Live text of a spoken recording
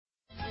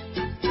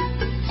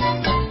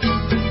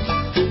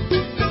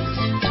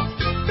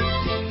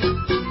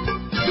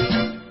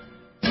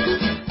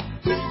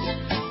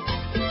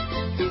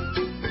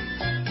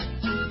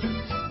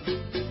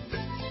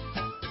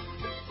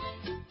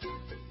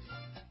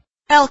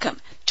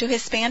Welcome to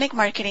Hispanic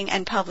Marketing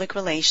and Public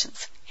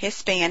Relations,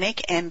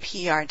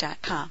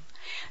 HispanicMPR.com.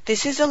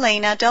 This is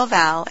Elena Del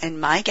Val, and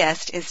my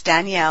guest is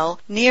Danielle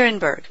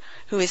Nierenberg,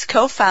 who is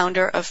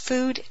co-founder of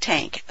Food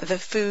Tank, the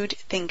food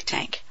think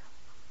tank.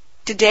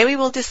 Today we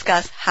will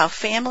discuss how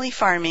family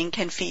farming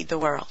can feed the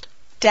world.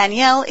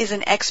 Danielle is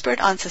an expert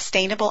on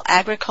sustainable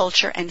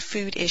agriculture and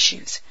food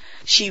issues.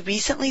 She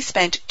recently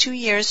spent 2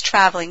 years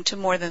traveling to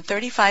more than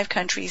 35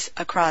 countries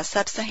across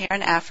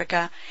sub-Saharan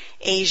Africa,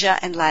 Asia,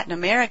 and Latin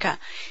America,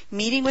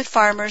 meeting with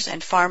farmers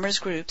and farmers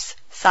groups,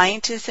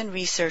 scientists and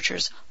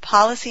researchers,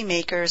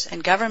 policymakers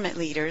and government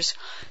leaders,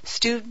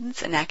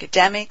 students and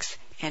academics,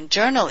 and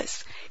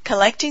journalists,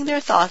 collecting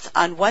their thoughts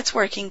on what's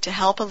working to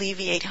help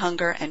alleviate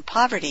hunger and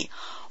poverty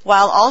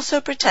while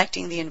also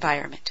protecting the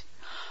environment.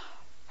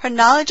 Her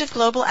knowledge of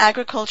global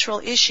agricultural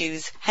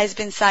issues has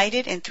been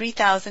cited in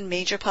 3,000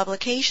 major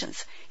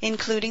publications,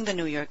 including the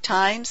New York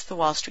Times, the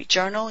Wall Street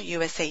Journal,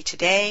 USA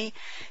Today,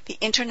 the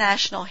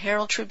International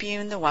Herald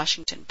Tribune, the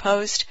Washington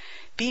Post,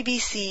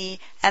 BBC,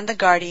 and The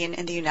Guardian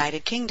in the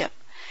United Kingdom.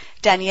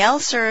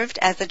 Danielle served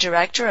as the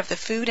director of the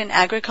Food and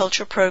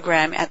Agriculture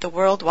Program at the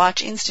World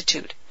Watch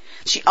Institute.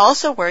 She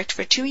also worked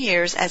for 2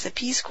 years as a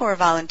Peace Corps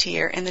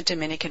volunteer in the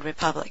Dominican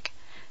Republic.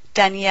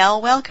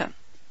 Danielle, welcome.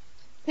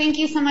 Thank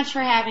you so much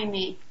for having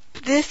me.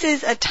 This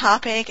is a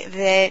topic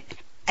that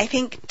I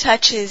think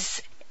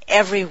touches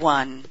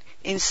everyone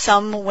in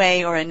some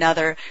way or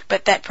another,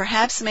 but that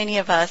perhaps many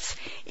of us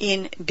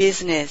in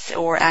business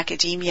or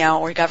academia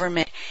or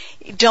government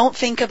don't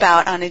think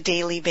about on a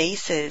daily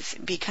basis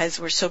because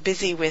we're so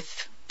busy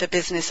with the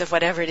business of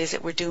whatever it is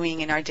that we're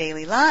doing in our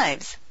daily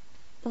lives.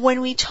 When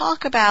we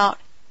talk about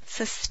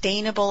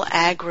sustainable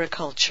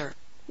agriculture,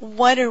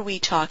 what are we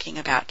talking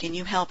about? Can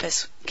you help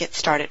us get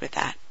started with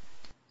that?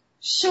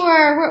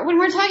 Sure. When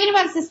we're talking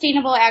about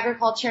sustainable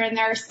agriculture, and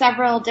there are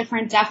several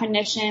different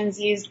definitions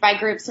used by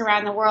groups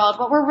around the world,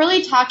 what we're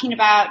really talking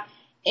about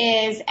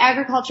is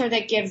agriculture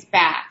that gives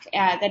back,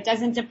 that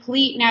doesn't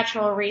deplete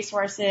natural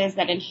resources,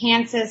 that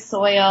enhances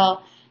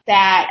soil,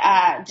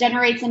 that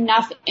generates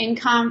enough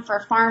income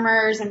for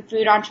farmers and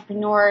food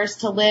entrepreneurs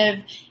to live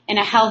in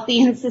a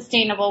healthy and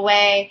sustainable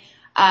way,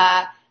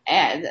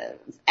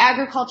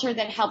 agriculture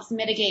that helps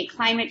mitigate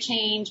climate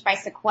change by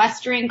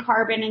sequestering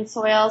carbon in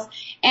soils,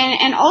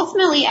 and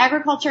ultimately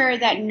agriculture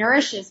that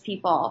nourishes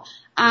people.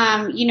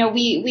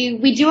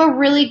 We do a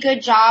really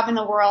good job in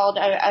the world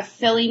of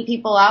filling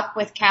people up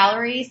with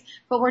calories,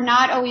 but we're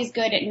not always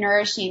good at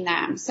nourishing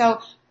them.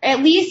 So at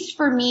least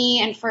for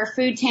me and for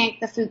Food Tank,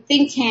 the food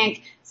think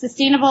tank,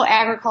 sustainable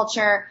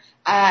agriculture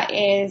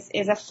is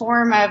a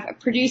form of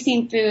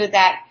producing food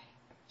that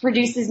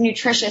produces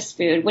nutritious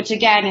food, which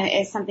again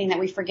is something that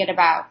we forget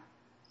about.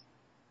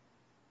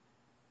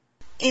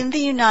 In the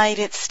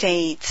United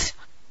States,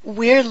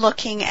 we're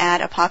looking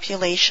at a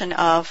population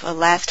of,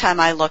 last time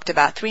I looked,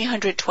 about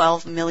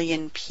 312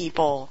 million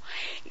people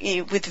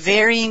with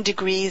varying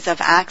degrees of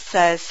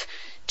access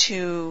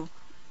to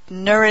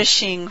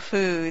nourishing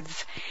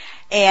foods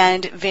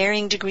and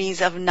varying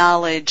degrees of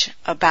knowledge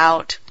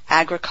about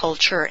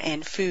agriculture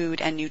and food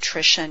and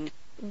nutrition.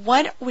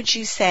 What would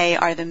you say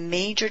are the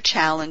major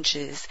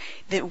challenges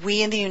that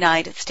we in the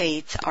United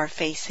States are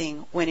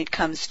facing when it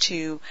comes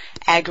to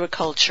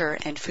agriculture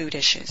and food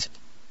issues?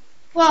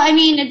 Well,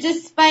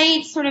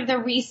 despite sort of the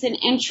recent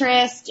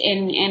interest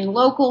in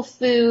local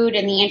food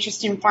and the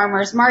interest in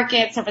farmers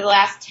markets over the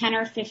last 10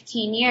 or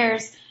 15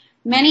 years,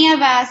 many of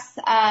us,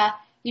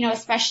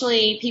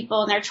 especially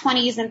people in their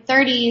 20s and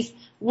 30s,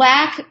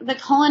 lack the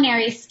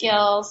culinary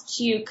skills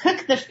to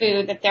cook the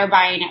food that they're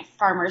buying at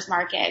farmers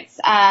markets.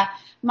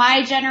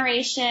 My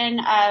generation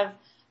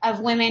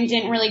of women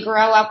didn't really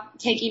grow up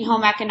taking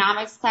home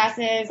economics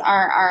classes.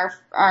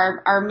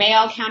 Our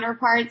male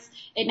counterparts,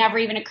 it never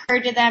even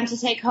occurred to them to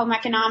take home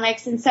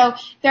economics. And so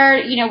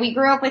we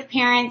grew up with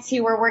parents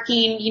who were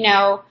working,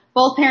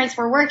 both parents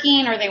were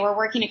working or they were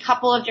working a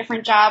couple of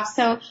different jobs.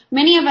 So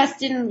many of us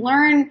didn't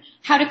learn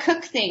how to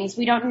cook things.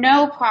 We don't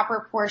know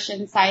proper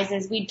portion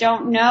sizes. We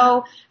don't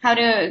know how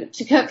to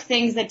cook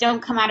things that don't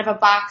come out of a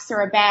box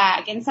or a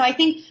bag. And so I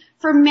think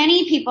for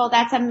many people,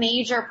 that's a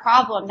major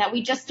problem, that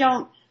we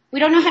don't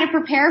know how to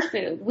prepare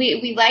food.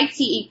 We like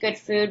to eat good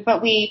food,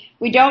 but we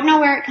don't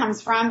know where it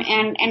comes from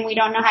and we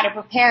don't know how to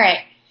prepare it.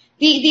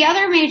 The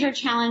other major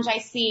challenge I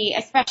see,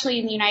 especially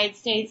in the United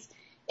States,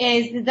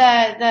 is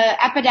the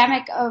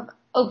epidemic of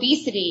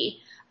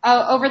obesity.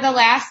 Over the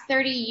last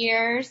 30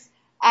 years,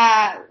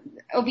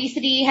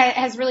 obesity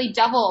has really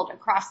doubled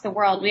across the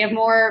world. We have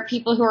more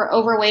people who are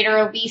overweight or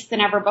obese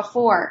than ever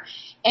before.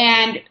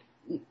 And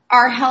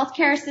our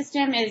healthcare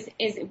system is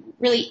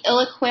really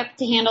ill-equipped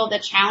to handle the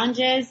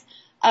challenges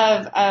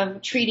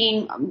of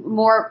treating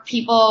more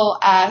people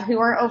who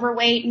are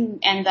overweight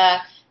and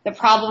the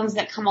problems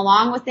that come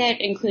along with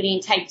it,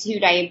 including type 2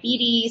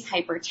 diabetes,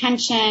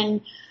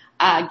 hypertension,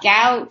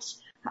 gout,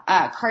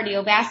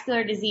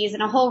 cardiovascular disease,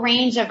 and a whole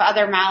range of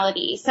other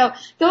maladies. So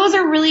those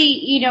are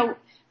really,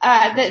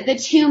 the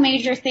two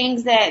major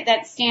things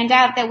that stand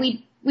out, that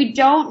we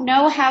don't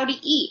know how to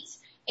eat.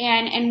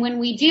 And when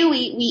we do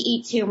eat, we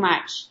eat too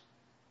much.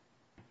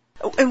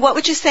 And what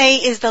would you say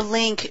is the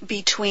link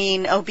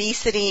between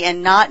obesity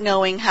and not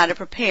knowing how to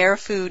prepare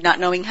food, not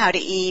knowing how to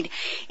eat,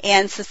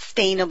 and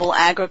sustainable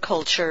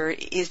agriculture?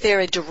 Is there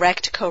a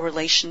direct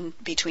correlation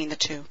between the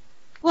two?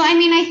 Well, I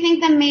mean, I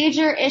think the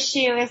major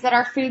issue is that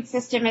our food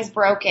system is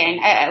broken.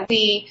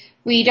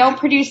 We don't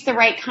produce the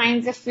right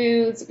kinds of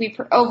foods. We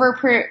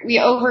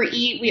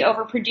overeat. We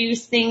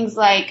overproduce things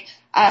like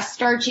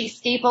starchy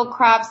staple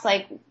crops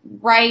like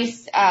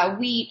rice,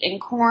 wheat,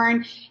 and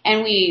corn,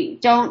 and we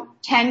don't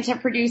tend to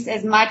produce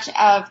as much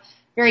of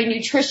very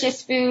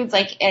nutritious foods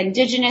like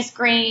indigenous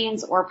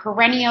grains or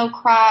perennial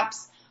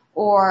crops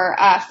or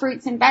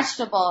fruits and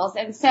vegetables.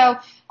 And so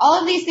all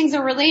of these things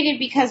are related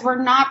because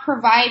we're not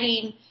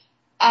providing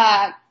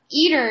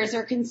eaters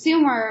or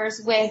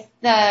consumers with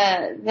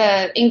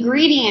the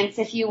ingredients,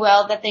 if you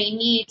will, that they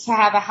need to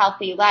have a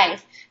healthy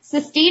life.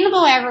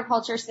 Sustainable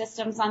agriculture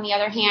systems, on the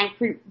other hand,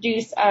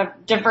 produce a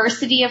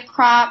diversity of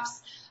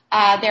crops.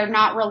 They're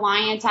not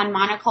reliant on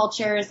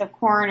monocultures of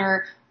corn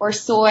or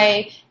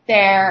soy.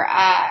 They're,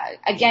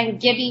 again,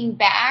 giving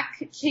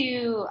back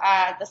to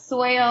the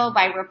soil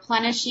by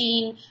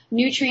replenishing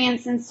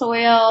nutrients in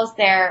soils.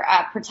 They're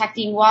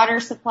protecting water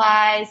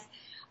supplies.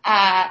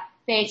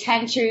 They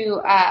tend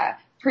to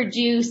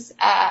produce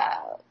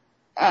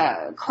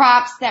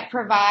crops that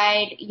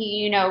provide,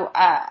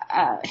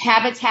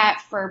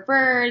 habitat for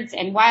birds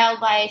and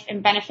wildlife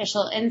and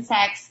beneficial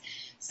insects.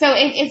 So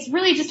it's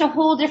really just a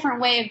whole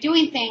different way of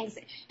doing things.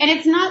 And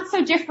it's not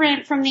so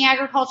different from the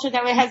agriculture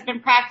that has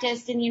been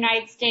practiced in the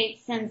United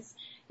States since,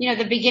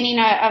 the beginning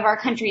of our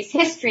country's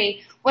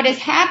history. What has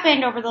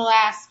happened over the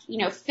last,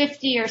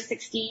 50 or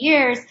 60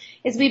 years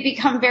is we've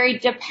become very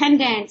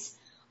dependent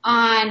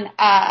on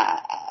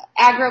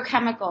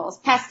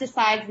agrochemicals,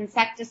 pesticides,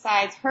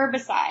 insecticides,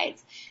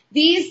 herbicides.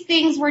 These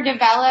things were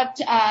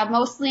developed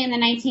mostly in the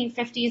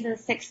 1950s and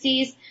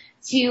 60s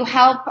to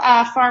help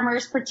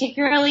farmers,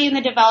 particularly in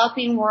the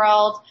developing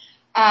world,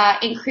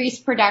 increase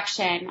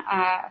production.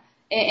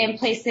 In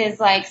places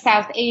like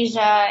South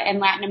Asia and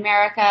Latin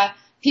America,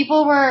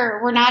 people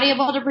were not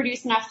able to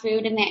produce enough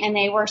food and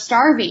they were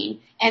starving.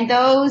 And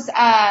those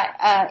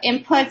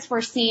inputs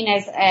were seen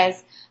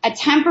as a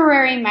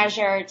temporary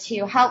measure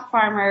to help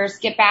farmers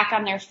get back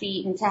on their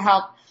feet and to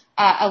help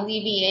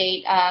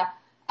alleviate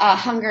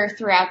hunger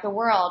throughout the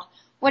world.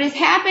 What has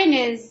happened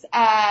is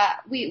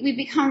we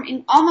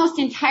become almost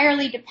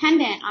entirely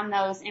dependent on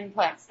those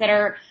inputs that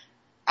are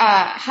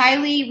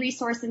highly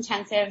resource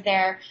intensive.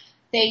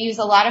 They use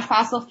a lot of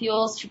fossil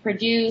fuels to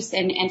produce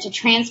and to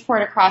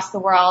transport across the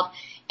world.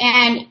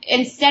 And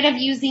instead of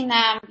using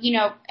them,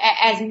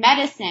 as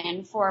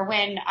medicine for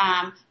when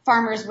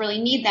farmers really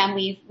need them,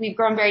 we've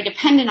grown very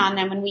dependent on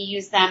them and we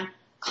use them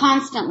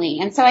constantly.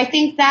 And so I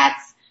think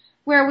that's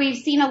where we've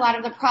seen a lot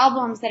of the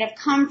problems that have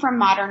come from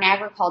modern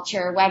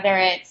agriculture, whether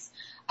it's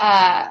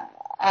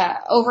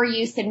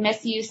overuse and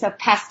misuse of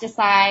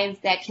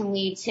pesticides that can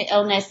lead to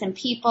illness in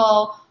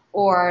people,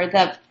 or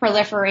the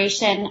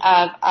proliferation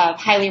of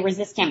highly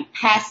resistant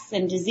pests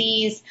and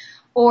disease,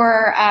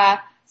 or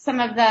some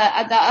of the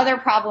other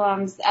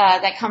problems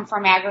that come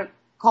from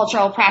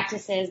agricultural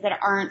practices that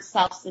aren't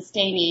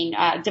self-sustaining,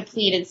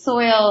 depleted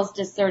soils,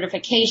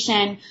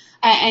 desertification,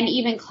 and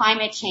even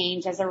climate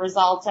change as a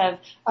result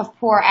of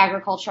poor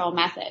agricultural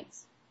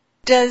methods.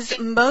 Does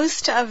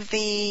most of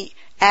the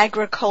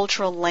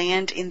agricultural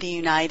land in the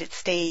United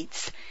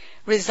States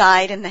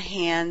reside in the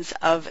hands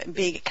of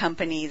big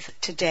companies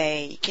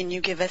today? Can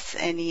you give us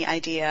any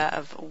idea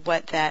of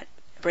what that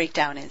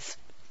breakdown is?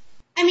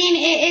 I mean,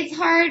 it's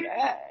hard.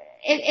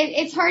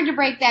 It's hard to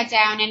break that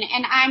down,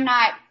 and I'm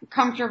not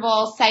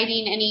comfortable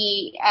citing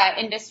any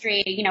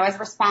industry, as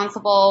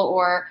responsible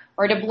or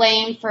to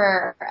blame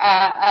for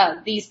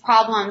these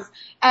problems.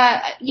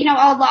 A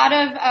lot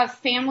of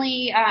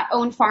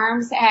family-owned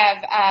farms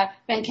have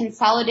been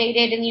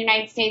consolidated in the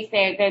United States.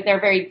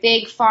 They're very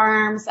big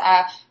farms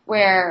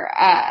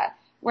where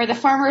the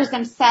farmers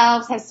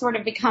themselves have sort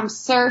of become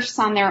serfs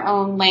on their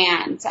own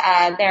land.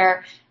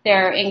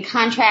 They're in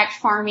contract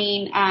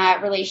farming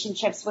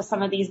relationships with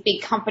some of these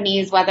big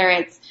companies, whether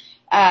it's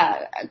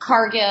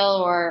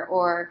Cargill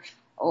or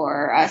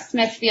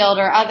Smithfield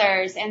or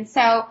others. And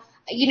so,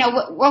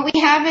 what we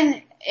have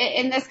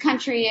in this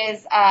country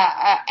is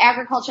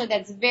agriculture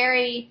that's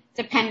very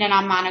dependent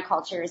on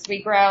monocultures.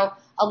 We grow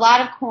a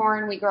lot of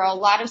corn, we grow a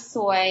lot of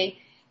soy,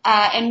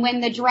 and when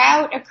the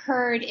drought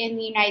occurred in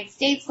the United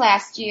States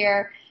last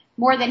year,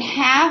 more than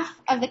half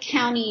of the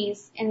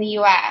counties in the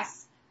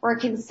U.S. were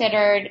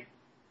considered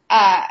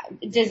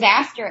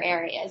disaster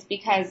areas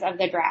because of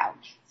the drought.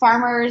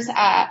 Farmers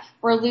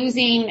were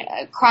losing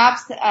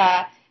crops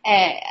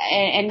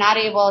and not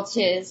able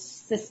to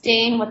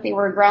sustain what they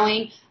were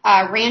growing.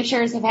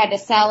 Ranchers have had to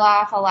sell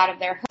off a lot of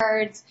their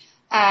herds.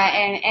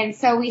 And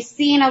so we've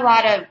seen a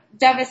lot of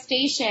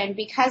devastation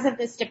because of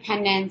this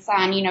dependence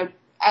on,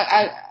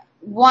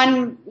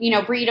 one,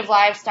 breed of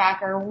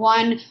livestock or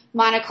one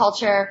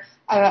monoculture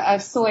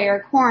of soy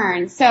or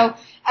corn. So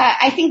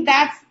I think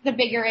that's the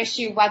bigger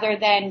issue, rather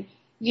than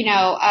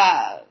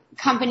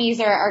companies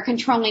are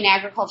controlling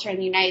agriculture in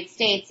the United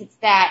States. It's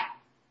that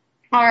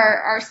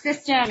our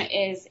system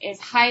is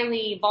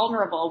highly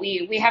vulnerable.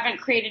 We haven't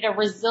created a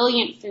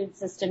resilient food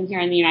system here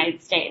in the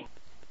United States.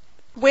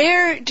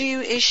 Where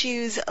do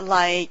issues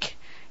like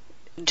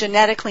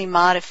genetically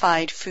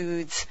modified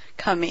foods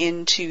come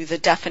into the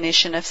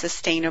definition of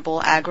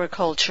sustainable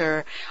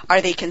agriculture?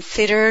 Are they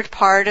considered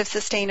part of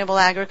sustainable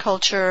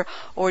agriculture,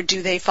 or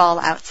do they fall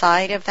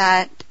outside of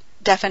that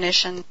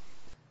definition?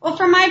 Well,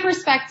 from my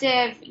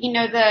perspective,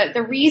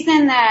 the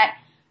reason that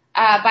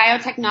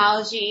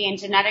biotechnology and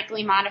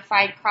genetically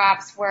modified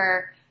crops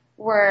were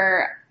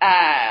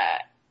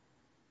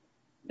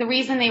the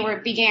reason they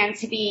began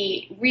to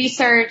be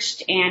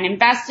researched and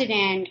invested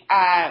in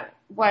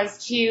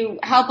was to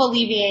help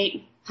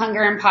alleviate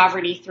hunger and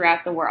poverty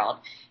throughout the world.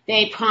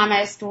 They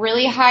promised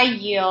really high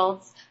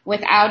yields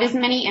without as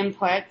many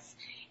inputs,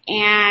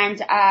 and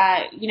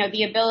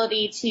the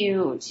ability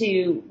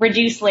to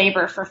reduce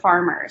labor for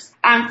farmers.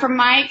 From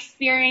my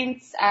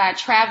experience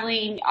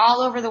traveling all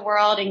over the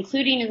world,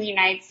 including in the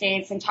United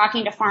States, and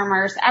talking to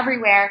farmers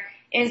everywhere,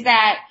 is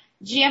that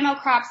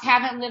GMO crops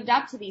haven't lived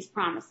up to these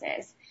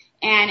promises.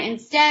 And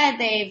instead,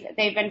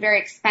 they've been very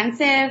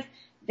expensive.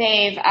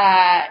 They've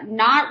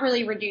not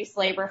really reduced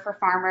labor for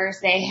farmers.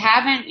 They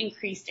haven't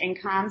increased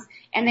incomes,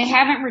 and they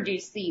haven't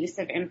reduced the use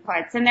of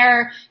inputs. And there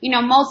are,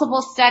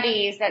 multiple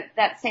studies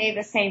that say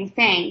the same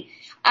thing.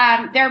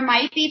 There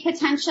might be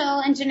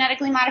potential in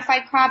genetically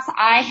modified crops.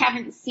 I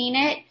haven't seen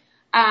it,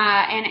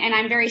 and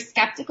I'm very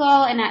skeptical.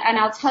 And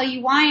I'll tell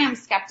you why I'm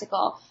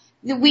skeptical.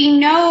 We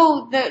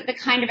know the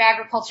kind of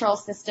agricultural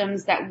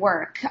systems that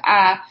work.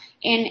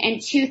 In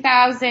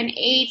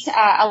 2008,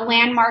 a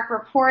landmark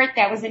report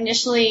that was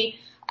initially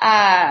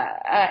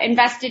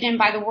invested in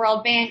by the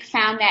World Bank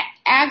found that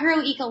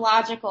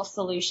agroecological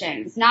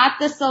solutions, not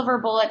the silver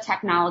bullet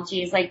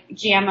technologies like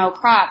GMO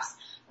crops,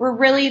 were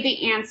really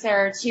the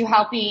answer to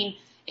helping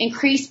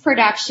increase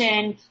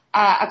production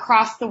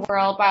across the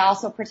world while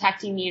also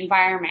protecting the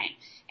environment.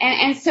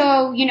 And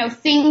so,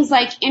 things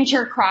like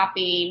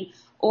intercropping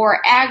or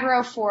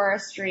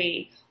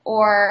agroforestry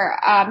or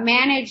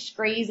managed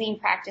grazing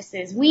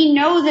practices, we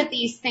know that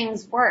these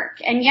things work,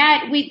 and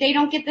yet they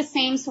don't get the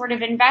same sort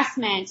of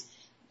investment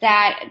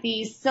that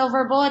these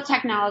silver bullet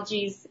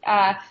technologies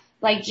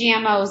like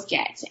GMOs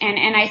get.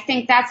 And I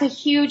think that's a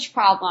huge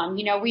problem.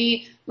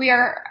 We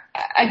are,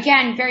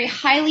 again, very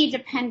highly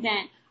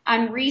dependent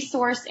on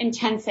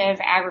resource-intensive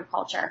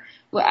agriculture.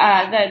 The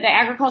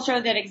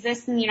agriculture that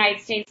exists in the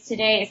United States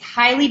today is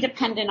highly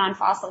dependent on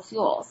fossil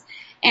fuels.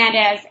 And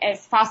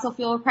as fossil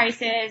fuel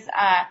prices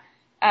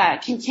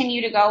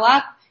continue to go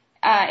up,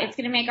 it's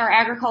going to make our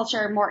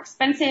agriculture more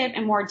expensive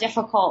and more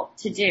difficult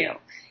to do.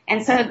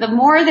 And so the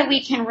more that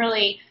we can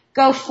really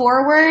go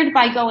forward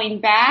by going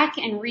back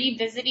and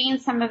revisiting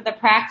some of the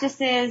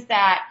practices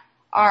that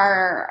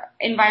are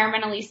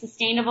environmentally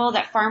sustainable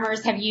that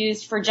farmers have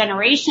used for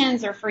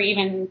generations or for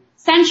even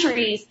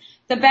centuries,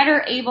 the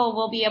better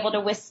we'll be able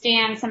to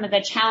withstand some of the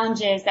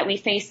challenges that we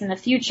face in the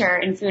future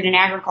in food and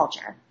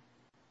agriculture.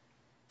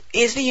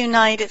 Is the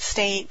United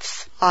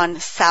States on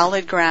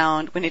solid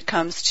ground when it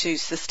comes to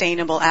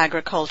sustainable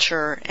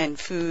agriculture and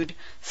food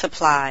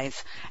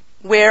supplies?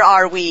 Where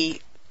are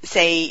we,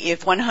 say,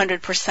 if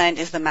 100%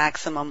 is the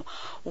maximum,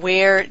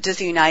 where does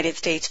the United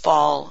States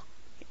fall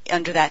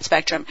under that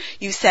spectrum?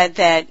 You said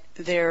that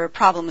there are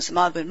problems with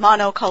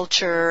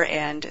monoculture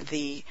and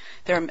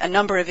there are a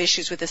number of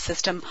issues with the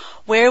system.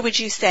 Where would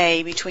you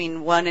say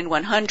between 1 and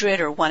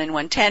 100 or 1 and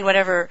 110,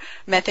 whatever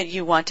method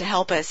you want to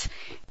help us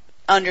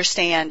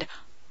understand,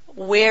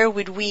 where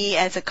would we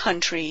as a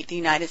country, the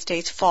United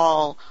States,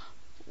 fall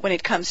when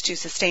it comes to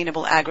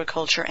sustainable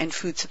agriculture and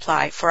food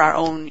supply for our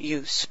own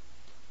use?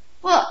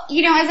 Well,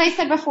 as I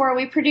said before,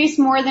 we produce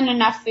more than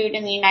enough food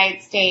in the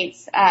United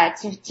States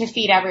to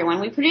feed everyone.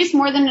 We produce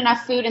more than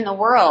enough food in the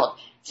world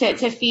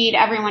to feed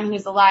everyone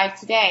who's alive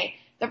today.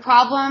 The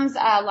problems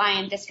lie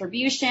in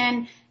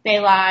distribution. They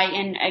lie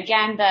in,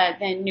 again,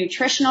 the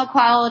nutritional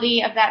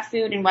quality of that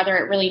food and whether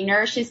it really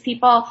nourishes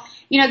people.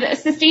 The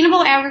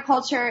sustainable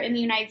agriculture in the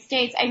United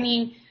States,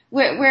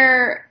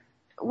 we're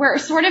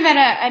sort of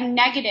at a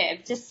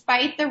negative,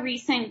 despite the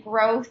recent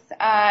growth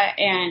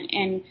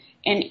and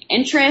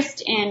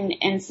interest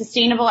in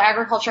sustainable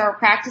agricultural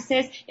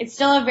practices. It's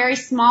still a very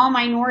small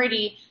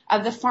minority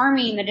of the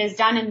farming that is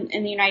done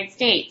in the United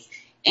States.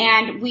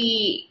 And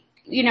we,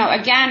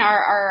 again,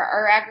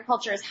 our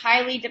agriculture is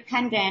highly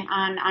dependent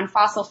on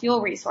fossil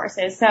fuel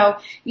resources. So,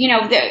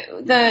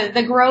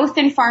 the growth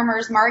in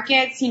farmers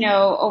markets,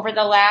 over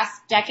the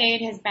last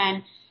decade has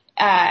been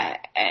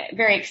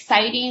very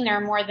exciting. There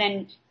are more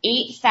than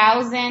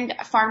 8,000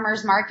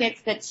 farmers markets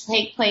that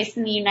take place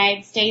in the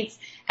United States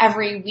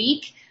every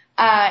week.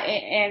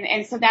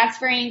 And so that's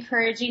very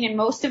encouraging. And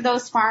most of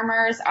those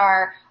farmers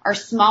are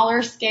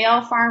smaller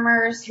scale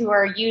farmers who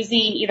are using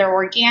either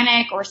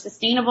organic or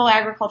sustainable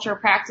agricultural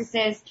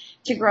practices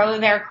to grow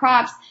their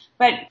crops.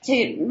 But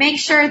to make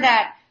sure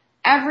that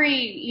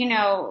every,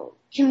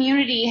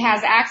 community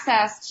has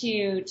access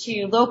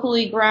to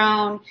locally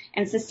grown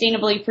and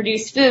sustainably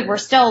produced food, we're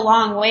still a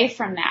long way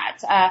from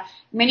that.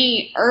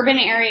 Many urban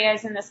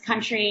areas in this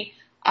country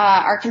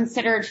are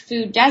considered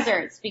food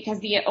deserts because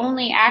the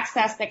only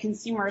access that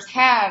consumers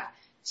have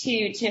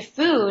to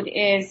food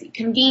is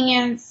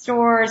convenience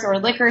stores or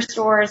liquor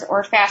stores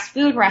or fast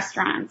food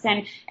restaurants.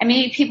 And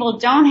many people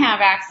don't have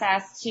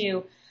access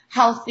to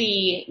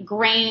healthy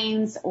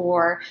grains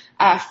or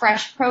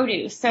fresh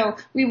produce. So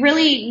we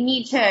really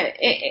need to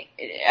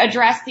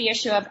address the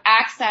issue of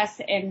access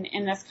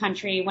in this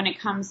country when it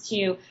comes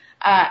to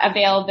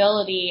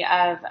availability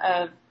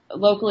of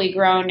locally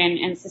grown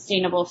and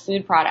sustainable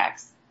food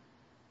products.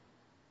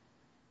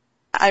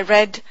 I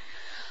read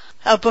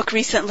a book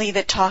recently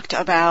that talked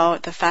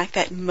about the fact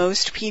that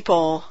most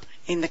people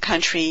in the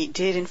country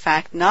did in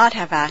fact not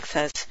have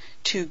access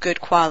to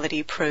good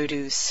quality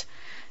produce.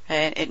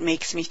 And it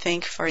makes me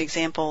think, for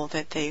example,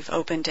 that they've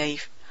opened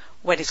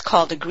what is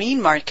called a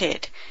green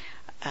market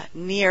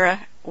near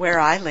where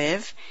I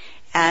live.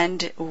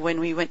 And when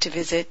we went to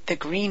visit the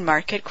green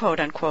market, quote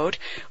unquote,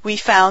 we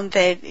found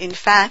that in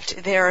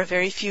fact there are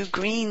very few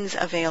greens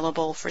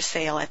available for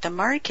sale at the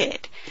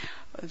market.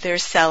 They're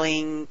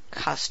selling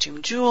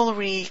costume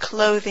jewelry,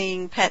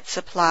 clothing, pet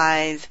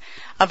supplies,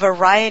 a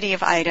variety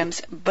of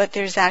items, but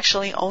there's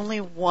actually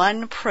only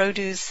one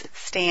produce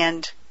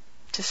stand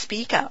to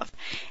speak of.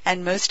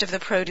 And most of the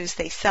produce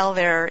they sell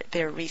there,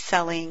 they're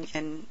reselling,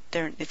 and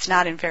it's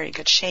not in very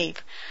good shape.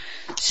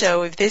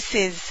 So if this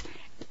is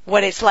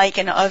what it's like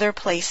in other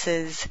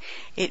places,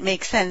 it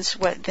makes sense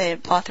what the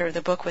author of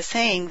the book was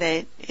saying,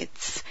 that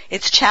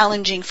it's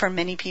challenging for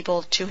many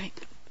people to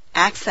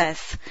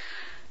access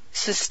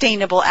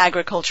sustainable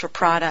agriculture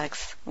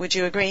products. Would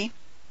you agree?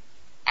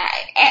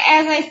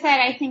 As I said,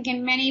 I think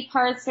in many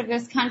parts of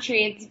this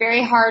country, it's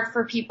very hard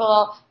for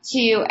people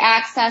to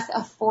access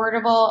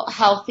affordable,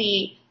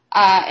 healthy,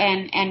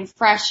 and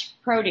fresh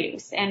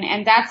produce.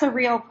 And that's a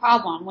real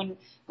problem.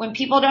 When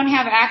people don't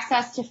have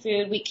access to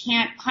food, we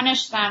can't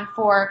punish them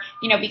for,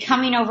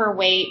 becoming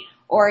overweight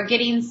or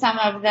getting some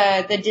of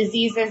the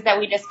diseases that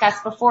we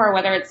discussed before,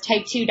 whether it's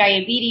type 2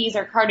 diabetes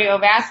or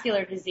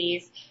cardiovascular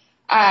disease.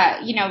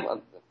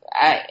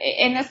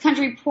 In this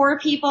country, poor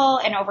people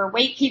and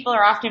overweight people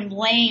are often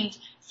blamed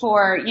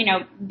for,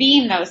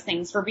 being those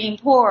things, for being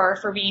poor,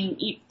 for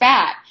being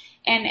fat.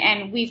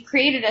 And we've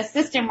created a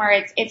system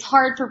where it's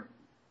hard for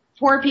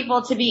poor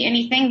people to be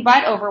anything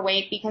but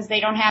overweight because they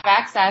don't have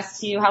access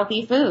to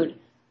healthy food.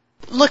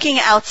 Looking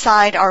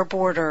outside our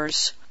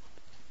borders,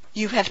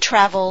 you have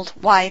traveled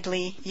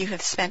widely. You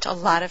have spent a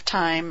lot of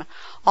time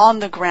on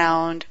the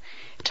ground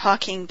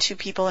talking to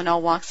people in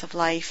all walks of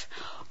life.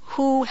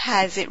 Who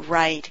has it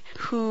right?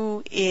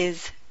 Who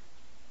is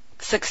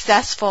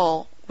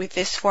successful with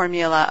this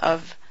formula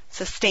of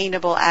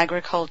sustainable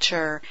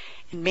agriculture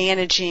and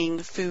managing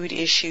food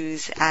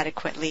issues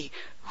adequately?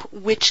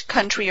 Which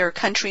country or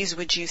countries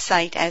would you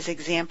cite as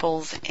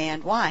examples,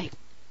 and why?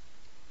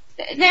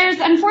 There's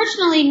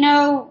unfortunately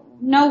no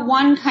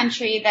one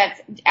country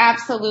that's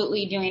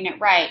absolutely doing it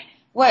right.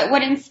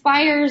 What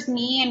inspires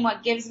me and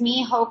what gives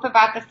me hope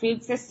about the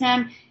food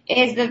system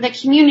is that the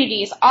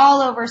communities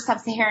all over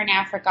sub-Saharan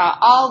Africa,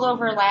 all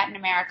over Latin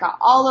America,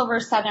 all over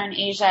Southern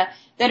Asia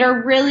that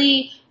are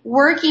really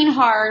working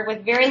hard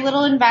with very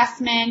little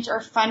investment or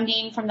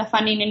funding from the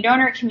funding and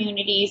donor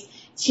communities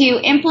to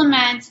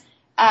implement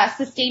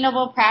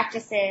sustainable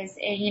practices,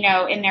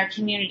 in their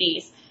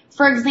communities.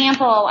 For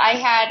example, I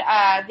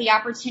had the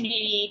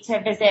opportunity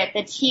to visit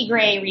the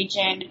Tigray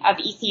region of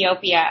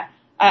Ethiopia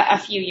a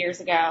few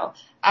years ago.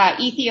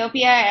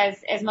 Ethiopia,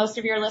 as most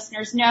of your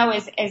listeners know,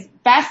 is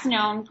best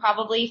known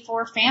probably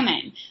for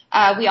famine.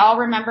 We all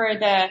remember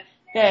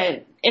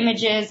the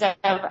images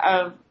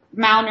of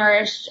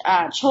malnourished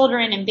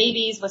children and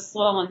babies with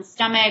swollen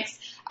stomachs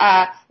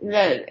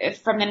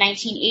from the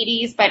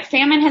 1980s, but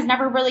famine has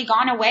never really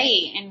gone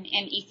away in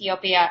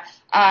Ethiopia.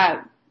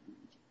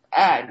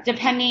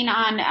 Depending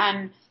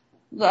on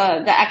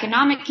the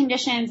economic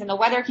conditions and the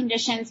weather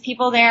conditions,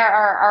 people there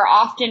are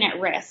often at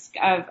risk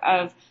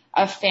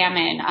of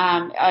famine.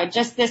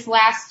 Just this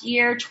last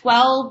year,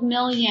 12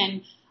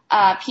 million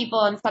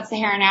people in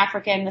sub-Saharan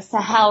Africa in the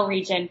Sahel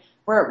region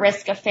were at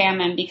risk of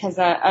famine because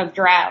of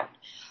drought.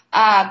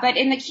 But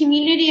in the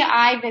community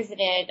I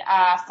visited,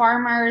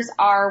 farmers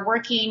are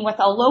working with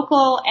a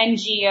local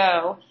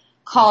NGO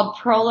called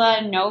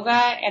Prola Nova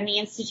and the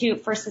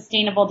Institute for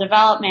Sustainable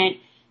Development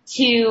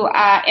to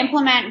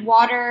implement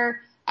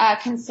water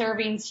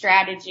conserving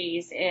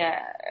strategies,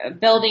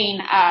 building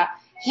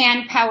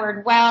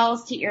hand-powered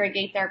wells to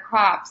irrigate their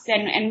crops.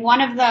 And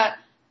one of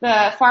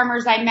the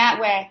farmers I met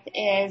with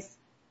is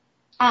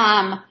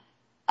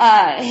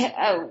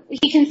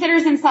he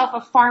considers himself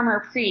a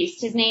farmer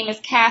priest. His name is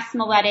Cass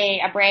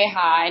Malete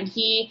Abreha, and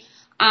he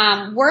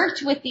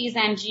worked with these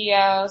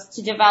NGOs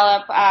to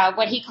develop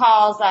what he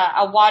calls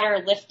a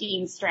water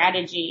lifting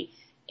strategy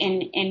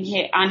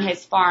on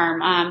his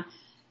farm.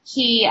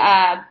 He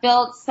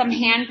built some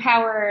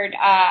hand-powered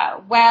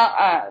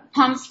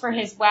pumps for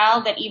his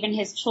well that even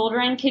his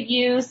children could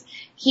use.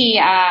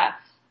 He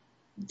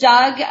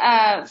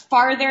dug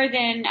farther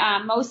than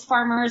most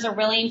farmers are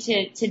willing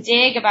to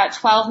dig, about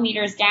 12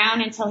 meters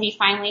down until he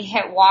finally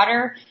hit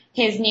water.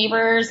 His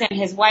neighbors and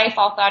his wife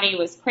all thought he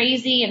was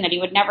crazy and that he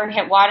would never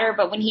hit water.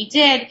 But when he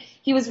did,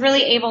 he was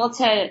really able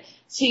to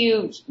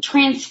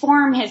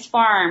transform his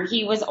farm.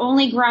 He was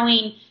only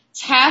growing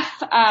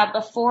teff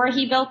before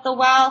he built the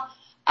well.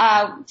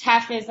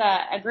 Teff is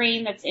a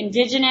grain that's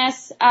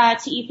indigenous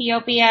to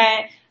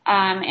Ethiopia,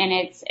 and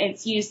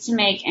it's used to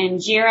make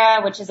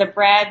injera, which is a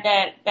bread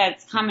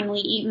that's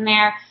commonly eaten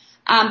there.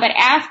 But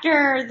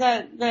after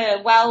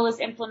the well was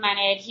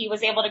implemented, he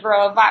was able to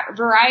grow a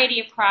variety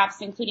of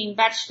crops, including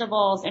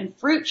vegetables and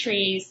fruit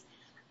trees,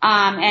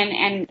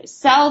 and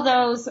sell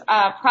those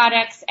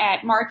products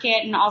at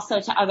market and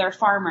also to other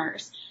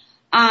farmers.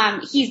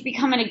 He's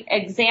become an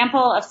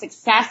example of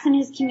success in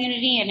his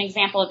community, an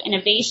example of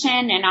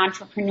innovation and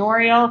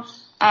entrepreneurial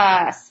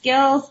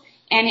skills,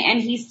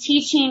 and he's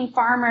teaching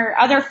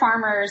other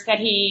farmers that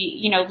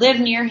live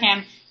near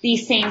him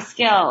these same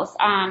skills.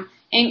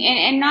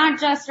 And not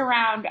just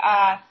around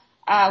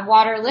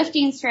water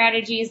lifting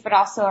strategies, but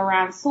also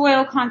around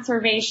soil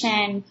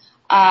conservation,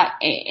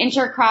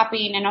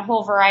 intercropping, and a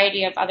whole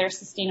variety of other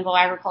sustainable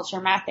agriculture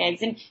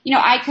methods. And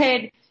I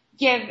could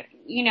give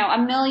a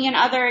million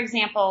other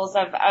examples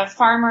of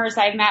farmers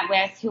I've met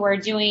with who are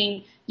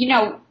doing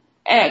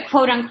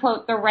quote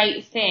unquote the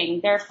right thing.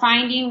 They're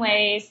finding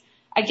ways,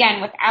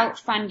 again, without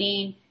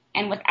funding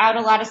and without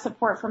a lot of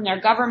support from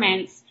their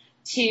governments,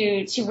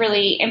 to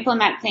really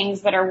implement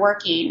things that are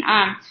working.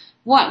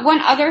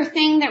 One other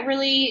thing that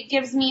really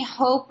gives me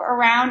hope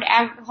around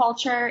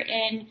agriculture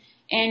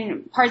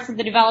in parts of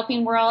the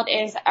developing world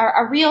is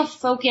a real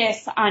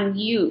focus on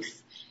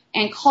youth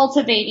and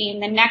cultivating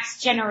the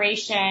next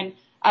generation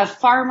of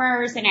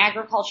farmers and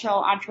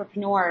agricultural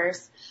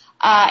entrepreneurs.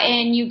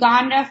 In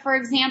Uganda, for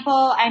example,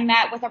 I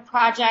met with a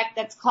project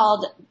that's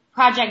called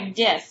Project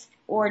DISC,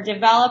 or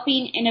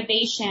Developing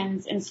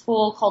Innovations in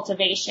School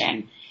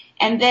Cultivation.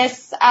 And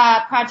this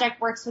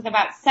project works with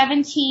about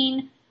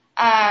 17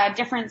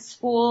 different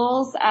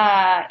schools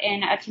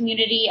in a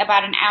community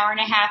about an hour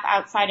and a half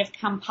outside of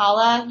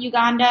Kampala,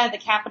 Uganda, the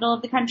capital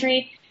of the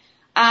country.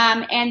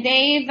 And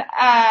they've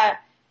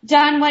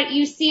done what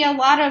you see a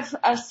lot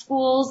of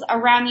schools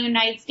around the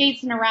United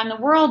States and around the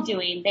world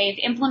doing. They've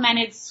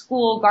implemented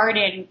school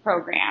garden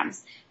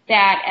programs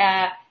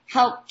that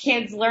help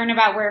kids learn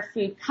about where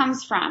food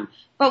comes from.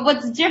 But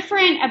what's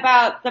different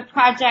about the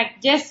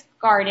Project DISC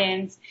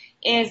gardens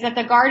is that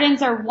the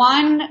gardens are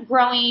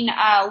growing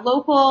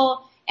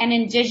local and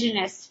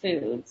indigenous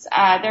foods.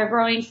 They're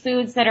growing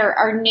foods that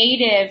are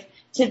native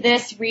to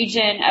this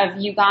region of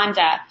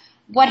Uganda.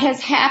 What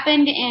has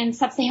happened in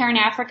sub-Saharan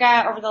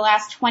Africa over the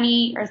last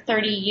 20 or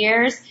 30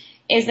 years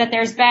is that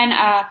there's been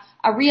a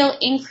real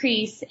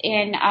increase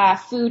in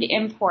food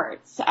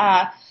imports.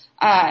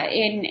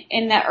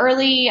 In the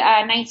early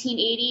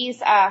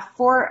 1980s,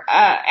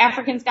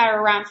 Africans got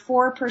around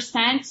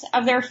 4%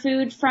 of their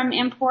food from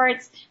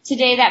imports.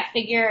 Today, that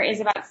figure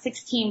is about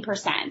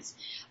 16%.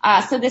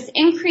 So this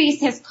increase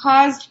has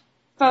caused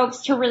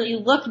folks to really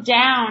look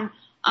down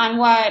on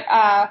what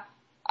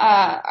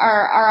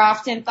are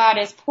often thought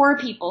as poor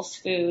people's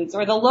foods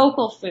or the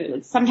local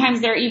foods.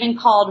 Sometimes they're even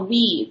called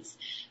weeds.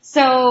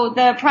 So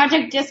the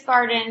Project DISC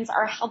Gardens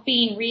are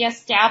helping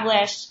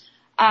reestablish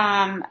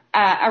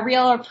a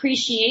real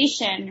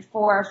appreciation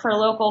for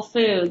local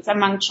foods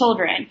among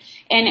children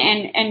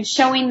and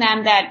showing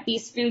them that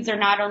these foods are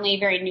not only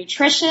very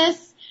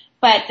nutritious,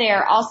 but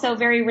they're also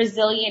very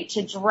resilient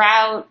to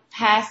drought,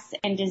 pests,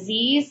 and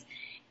disease.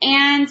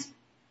 And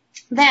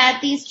that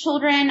these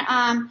children,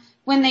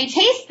 when they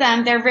taste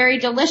them, they're very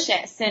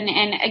delicious. And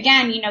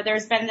again,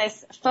 there's been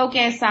this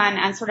focus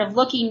on sort of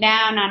looking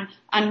down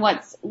on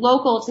what's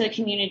local to the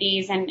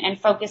communities and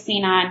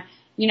focusing on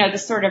the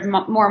sort of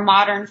more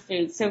modern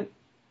foods. So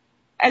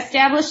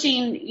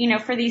establishing,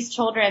 for these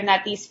children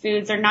that these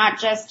foods are not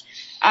just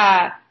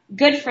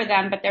good for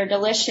them, but they're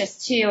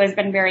delicious too, has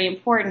been very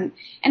important.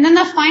 And then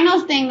the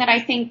final thing that I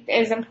think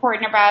is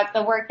important about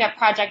the work that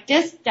Project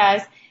DISC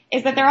does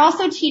is that they're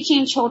also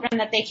teaching children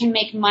that they can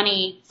make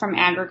money from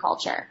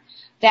agriculture.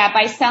 That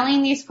by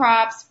selling these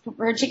crops,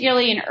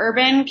 particularly in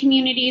urban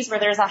communities where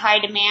there's a high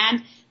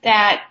demand,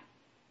 that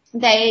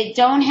they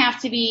don't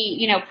have to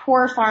be,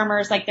 poor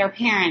farmers like their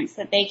parents,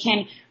 that they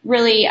can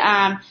really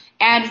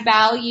add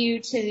value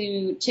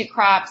to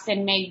crops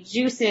and make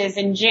juices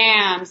and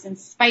jams and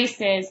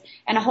spices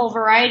and a whole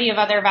variety of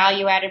other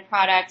value-added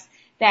products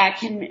that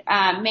can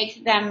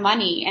make them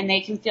money, and they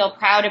can feel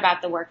proud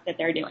about the work that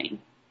they're doing.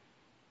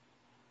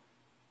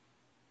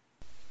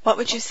 What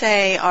would you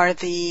say are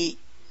the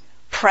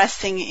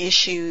pressing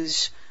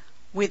issues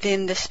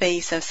within the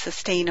space of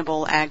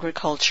sustainable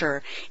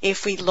agriculture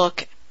if we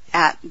look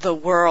at the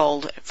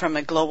world from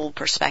a global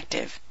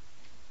perspective?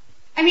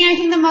 I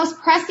think the most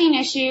pressing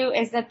issue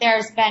is that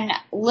there's been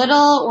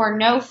little or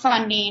no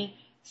funding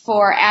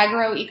for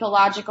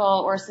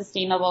agroecological or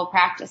sustainable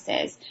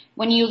practices.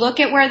 When you look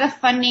at where the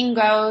funding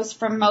goes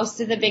from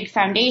most of the big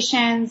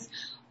foundations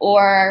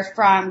or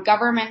from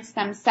governments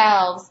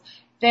themselves,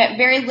 that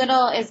very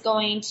little is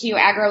going to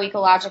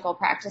agroecological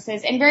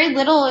practices, and very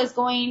little is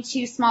going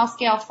to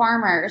small-scale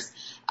farmers.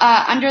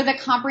 Under the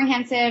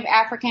Comprehensive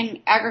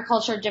African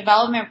Agriculture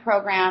Development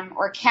Program,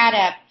 or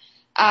CAADP,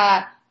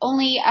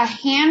 only a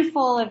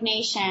handful of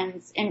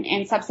nations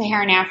in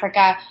sub-Saharan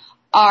Africa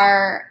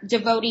are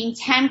devoting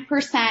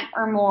 10%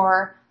 or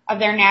more of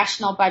their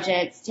national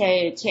budgets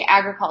to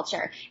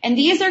agriculture. And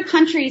these are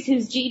countries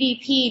whose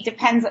GDP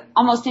depends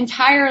almost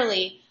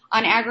entirely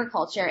on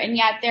agriculture, and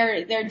yet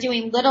they're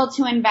doing little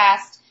to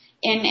invest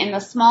in the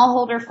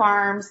smallholder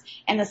farms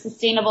and the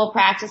sustainable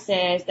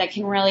practices that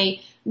can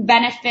really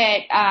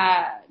benefit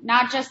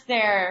not just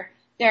their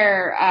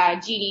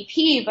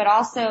GDP, but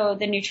also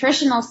the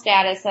nutritional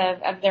status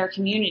of their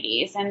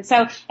communities. And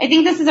so I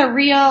think this is a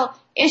real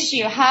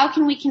issue. How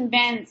can we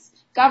convince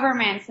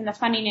governments and the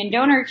funding and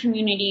donor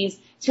communities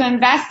to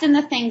invest in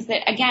the things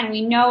that, again,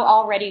 we know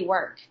already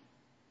work?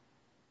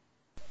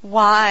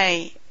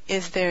 Why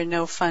is there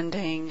no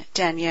funding?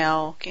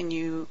 Danielle, can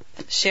you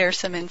share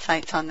some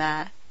insights on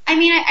that? I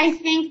mean, I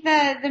think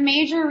the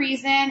major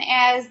reason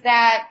is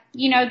that,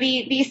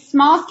 these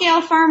small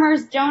scale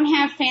farmers don't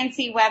have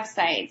fancy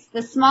websites.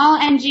 The small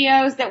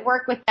NGOs that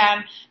work with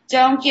them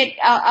don't get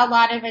a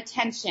lot of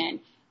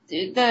attention.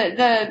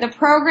 The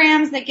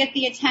programs that get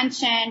the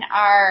attention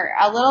are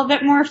a little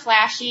bit more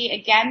flashy.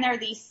 Again, they're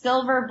these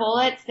silver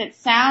bullets that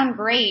sound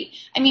great.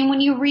 I mean,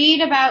 when you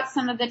read about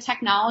some of the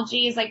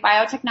technologies like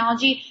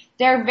biotechnology,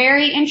 they're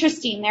very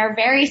interesting. They're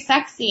very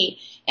sexy.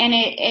 And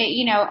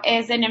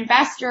as an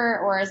investor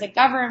or as a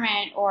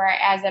government or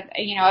as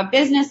a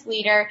business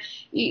leader,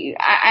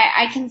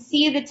 I can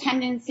see the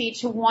tendency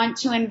to want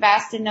to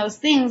invest in those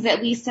things,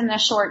 at least in the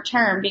short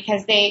term,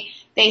 because they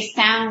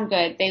sound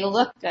good. They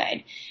look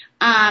good.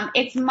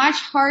 It's much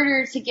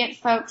harder to get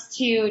folks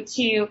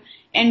to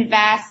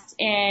invest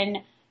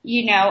in,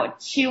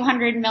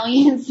 200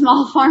 million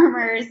small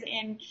farmers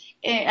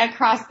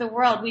across the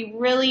world. We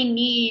really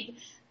need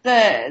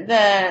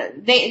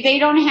they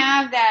don't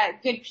have that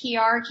good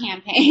PR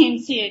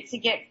campaign to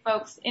get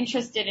folks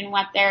interested in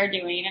what they're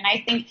doing. And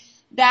I think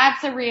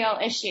that's a real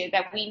issue,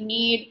 that we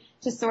need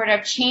to sort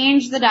of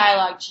change the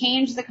dialogue,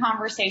 change the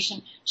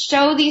conversation,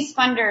 show these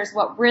funders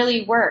what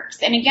really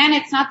works. And again,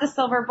 it's not the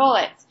silver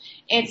bullets.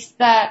 It's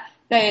the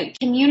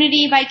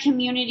community by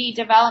community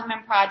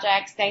development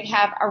projects that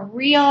have a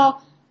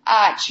real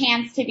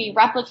chance to be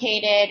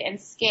replicated and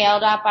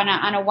scaled up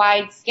on a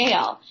wide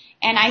scale.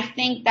 And I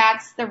think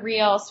that's the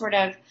real sort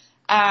of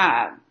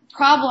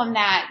problem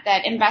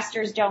that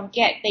investors don't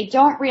get. They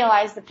don't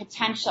realize the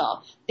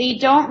potential. They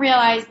don't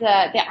realize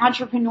the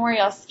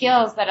entrepreneurial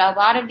skills that a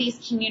lot of these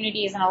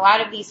communities and a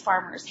lot of these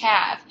farmers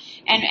have.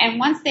 And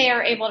once they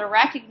are able to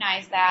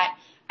recognize that,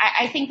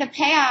 I think the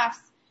payoffs,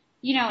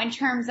 in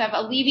terms of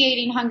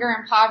alleviating hunger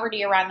and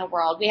poverty around the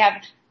world, we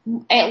have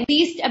at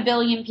least 1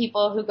 billion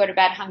people who go to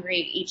bed hungry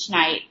each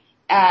night.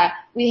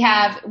 We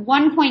have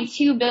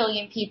 1.2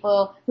 billion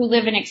people who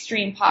live in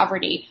extreme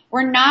poverty.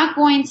 We're not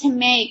going to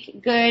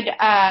make good,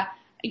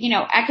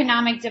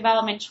 economic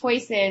development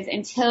choices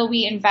until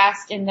we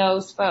invest in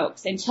those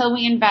folks, until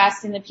we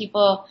invest in the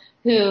people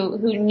who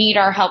need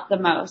our help the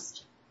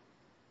most.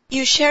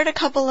 You shared a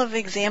couple of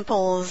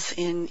examples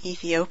in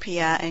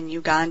Ethiopia and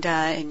Uganda,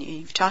 and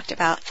you've talked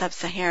about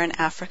sub-Saharan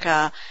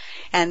Africa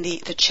and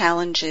the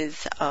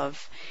challenges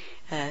of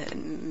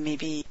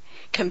maybe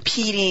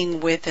competing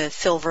with the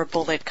silver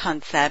bullet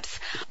concepts.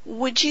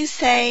 Would you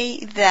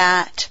say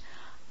that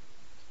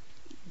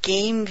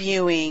game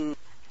viewing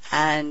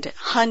and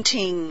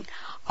hunting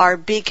are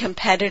big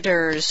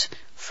competitors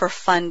for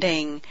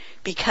funding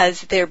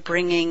because they're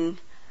bringing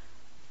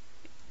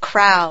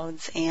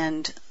crowds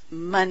and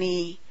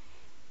money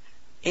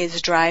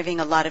is driving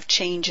a lot of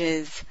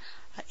changes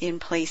in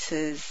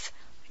places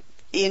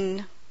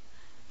in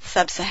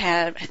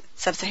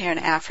sub-Saharan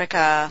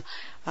Africa?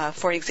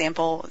 For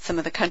example, some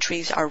of the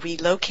countries are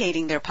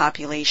relocating their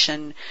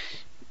population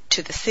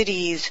to the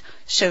cities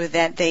so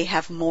that they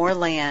have more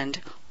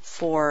land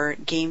for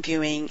game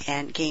viewing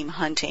and game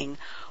hunting.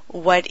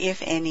 What,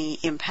 if any,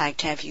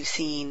 impact have you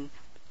seen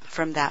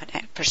from that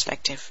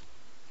perspective?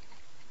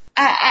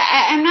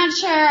 I'm not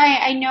sure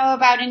I know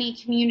about any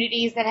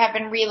communities that have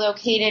been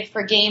relocated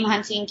for game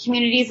hunting.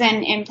 Communities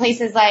in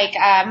places like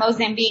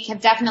Mozambique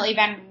have definitely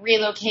been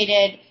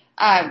relocated.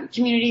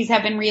 Communities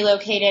have been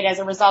relocated as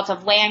a result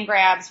of land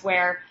grabs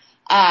where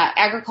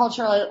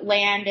agricultural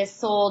land is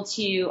sold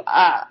to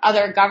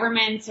other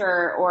governments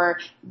or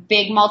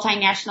big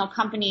multinational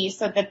companies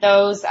so that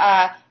those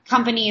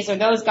companies or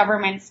those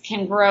governments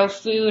can grow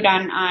food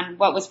on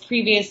what was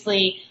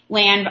previously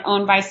land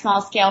owned by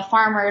small-scale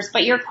farmers.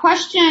 But your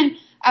question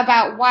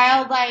about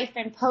wildlife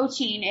and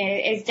poaching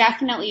is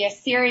definitely a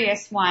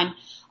serious one.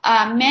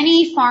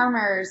 Many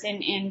farmers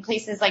in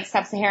places like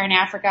sub-Saharan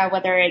Africa,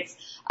 whether it's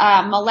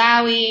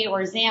Malawi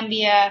or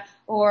Zambia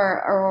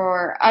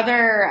or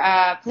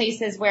other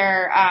places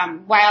where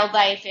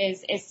wildlife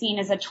is seen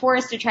as a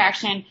tourist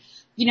attraction,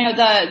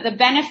 the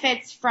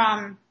benefits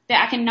from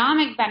the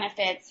economic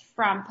benefits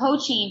from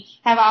poaching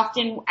have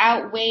often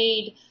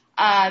outweighed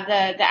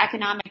the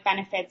economic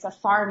benefits of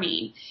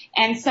farming.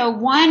 And so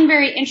one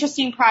very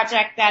interesting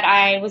project that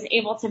I was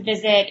able to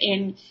visit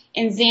in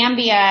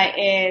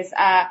Zambia is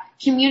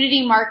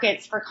community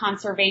markets for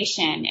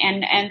conservation.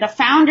 And the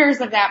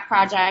founders of that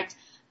project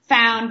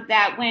found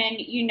that when,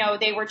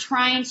 they were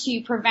trying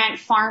to prevent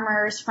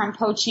farmers from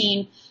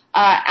poaching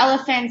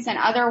elephants and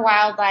other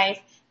wildlife,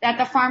 that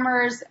the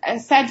farmers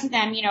said to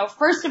them,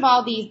 first of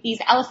all, these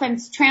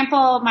elephants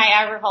trample my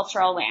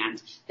agricultural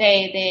land.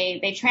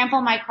 They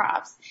trample my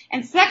crops.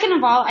 And second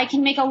of all, I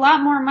can make a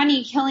lot more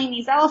money killing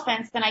these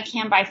elephants than I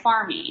can by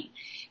farming.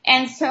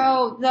 And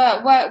so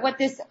what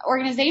this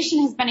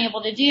organization has been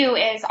able to do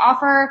is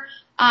offer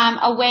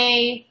a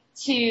way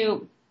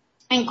to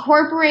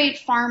incorporate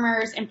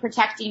farmers in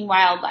protecting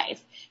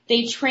wildlife.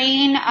 They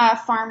train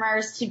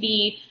farmers to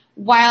be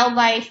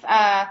wildlife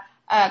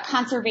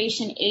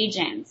conservation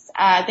agents.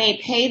 They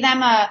pay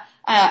them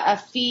a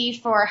fee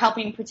for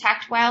helping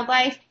protect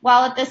wildlife,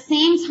 while at the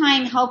same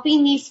time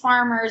helping these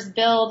farmers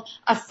build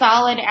a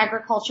solid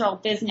agricultural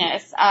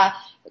business.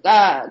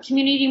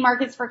 Community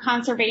Markets for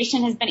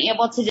Conservation has been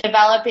able to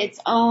develop its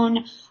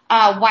own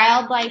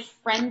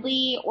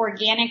wildlife-friendly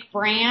organic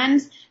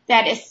brand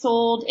that is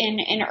sold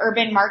in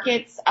urban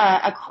markets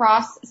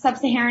across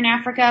sub-Saharan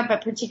Africa,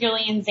 but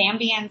particularly in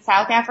Zambia and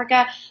South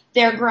Africa.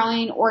 They're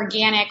growing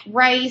organic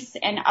rice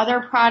and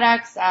other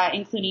products,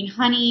 including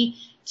honey,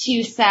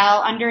 to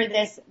sell under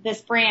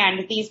this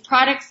brand. These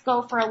products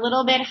go for a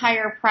little bit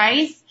higher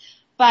price,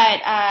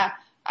 but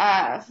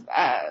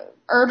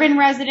urban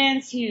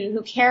residents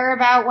who care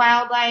about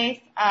wildlife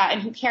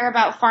and who care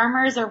about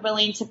farmers are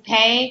willing to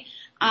pay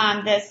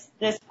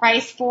this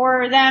price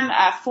for them.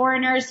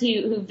 Foreigners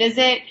who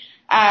visit,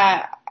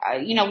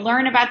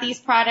 learn about these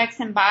products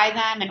and buy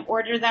them and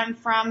order them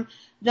from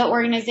the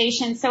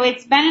organization. So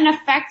it's been an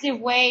effective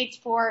way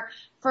for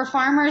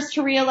farmers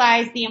to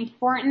realize the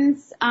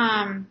importance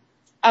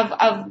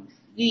of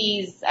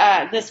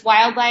this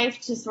wildlife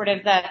to sort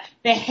of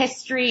the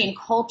history and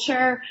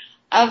culture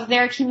of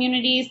their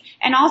communities,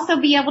 and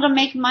also be able to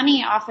make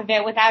money off of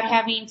it without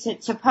having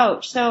to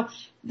poach. So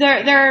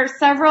there are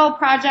several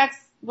projects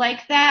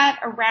like that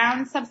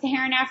around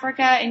sub-Saharan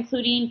Africa,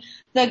 including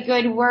the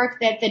good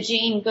work that the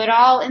Jane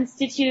Goodall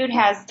Institute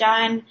has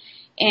done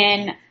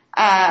in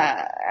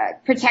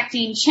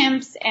protecting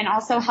chimps and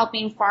also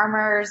helping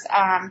farmers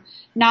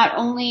not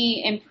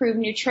only improve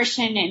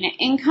nutrition and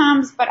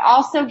incomes, but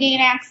also gain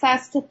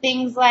access to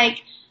things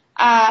like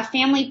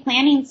family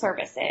planning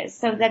services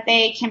so that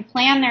they can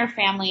plan their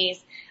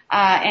families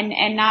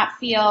and not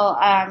feel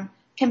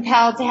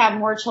compelled to have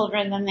more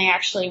children than they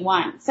actually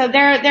want. So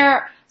there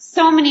are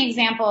so many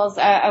examples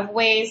of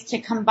ways to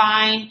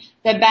combine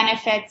the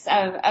benefits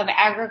of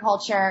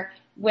agriculture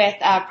with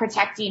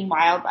protecting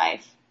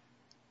wildlife.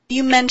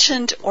 You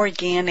mentioned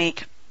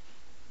organic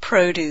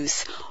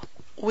produce.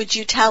 Would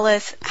you tell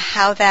us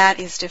how that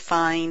is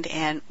defined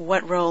and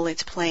what role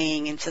it's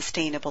playing in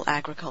sustainable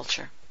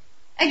agriculture?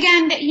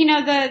 Again,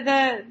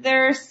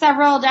 there are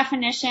several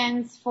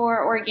definitions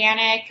for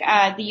organic.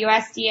 The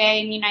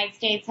USDA in the United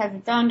States has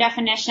its own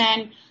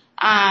definition,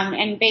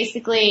 and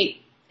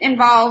basically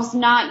involves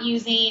not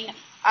using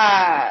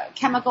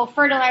chemical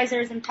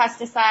fertilizers and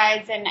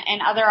pesticides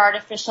and other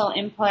artificial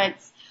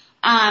inputs.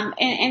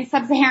 In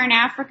sub-Saharan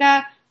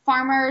Africa,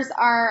 farmers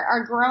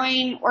are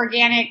growing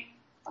organic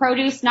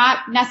produce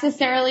not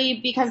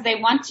necessarily because they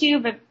want to,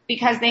 but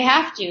because they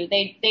have to.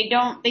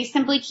 They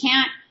simply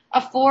can't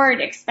afford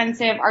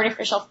expensive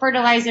artificial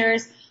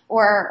fertilizers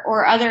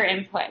or other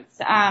inputs.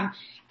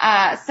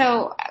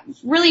 So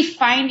really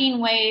finding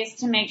ways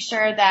to make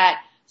sure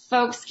that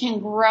folks can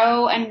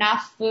grow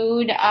enough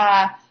food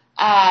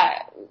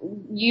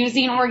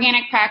using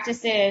organic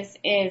practices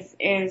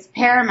is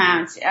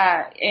paramount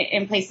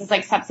in places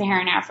like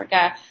sub-Saharan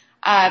Africa,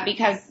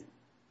 because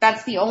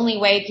that's the only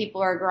way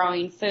people are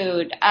growing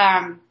food.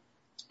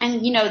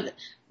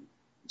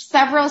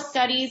 Several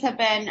studies have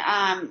been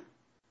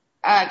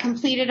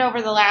completed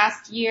over the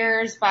last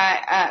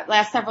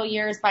several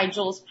years by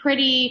Jules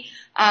Priddy,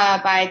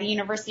 by the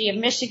University of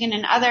Michigan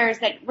and others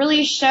that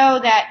really show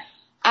that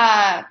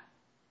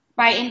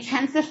by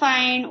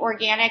intensifying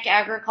organic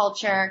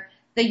agriculture,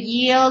 the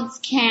yields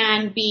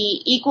can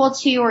be equal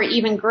to or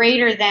even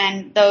greater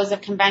than those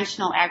of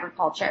conventional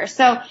agriculture.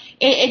 So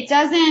it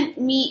doesn't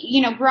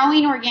mean,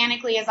 growing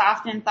organically is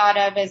often thought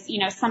of as,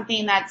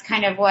 something that's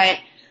kind of what,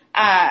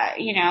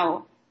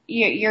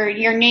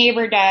 your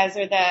neighbor does,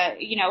 or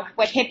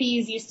what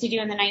hippies used to do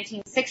in the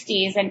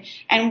 1960s.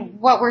 And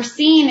what we're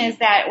seeing is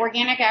that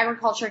organic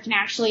agriculture can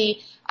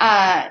actually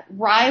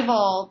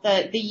rival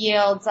the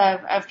yields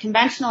of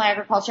conventional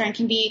agriculture, and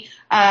can be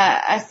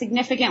a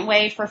significant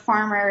way for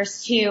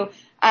farmers to,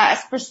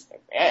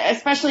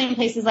 especially in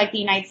places like the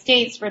United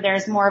States where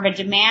there's more of a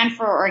demand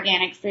for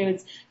organic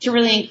foods, to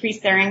really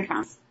increase their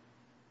incomes.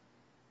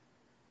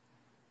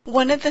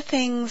 One of the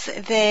things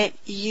that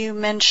you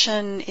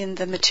mentioned in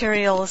the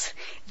materials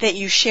that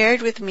you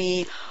shared with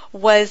me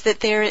was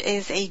that there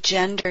is a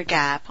gender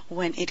gap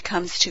when it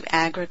comes to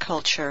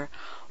agriculture.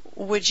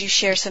 Would you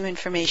share some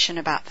information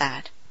about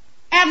that?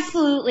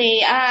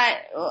 Absolutely.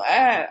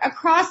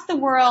 Across the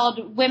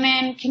world,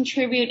 women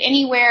contribute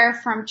anywhere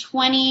from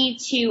 20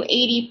 to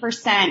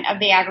 80% of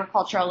the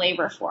agricultural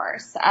labor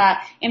force.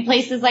 In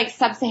places like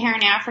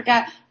sub-Saharan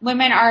Africa,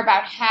 women are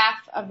about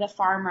half of the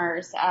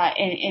farmers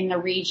in the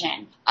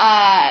region.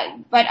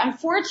 But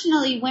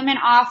unfortunately, women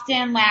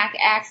often lack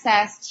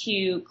access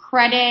to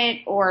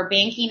credit or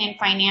banking and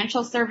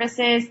financial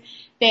services.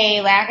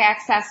 They lack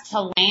access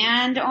to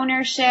land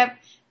ownership.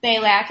 They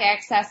lack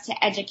access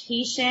to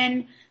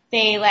education.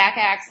 They lack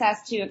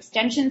access to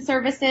extension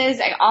services.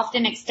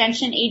 Often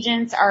extension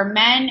agents are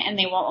men, and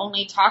they will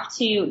only talk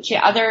to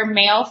other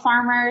male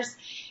farmers.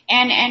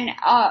 And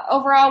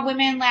overall,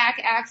 women lack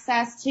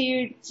access to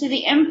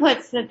the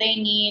inputs that they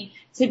need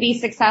to be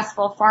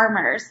successful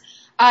farmers.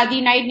 The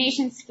United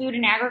Nations Food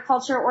and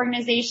Agriculture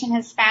Organization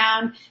has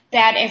found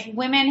that if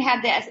women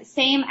had the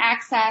same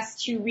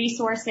access to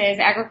resources,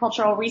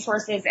 agricultural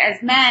resources,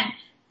 as men,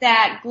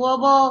 that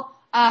global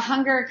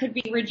hunger could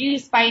be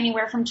reduced by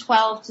anywhere from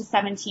 12 to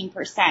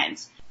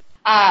 17%.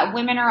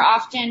 Women are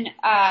often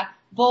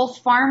both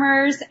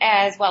farmers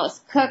as well as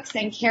cooks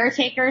and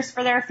caretakers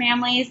for their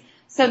families.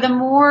 So the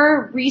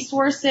more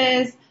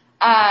resources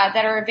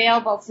that are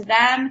available to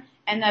them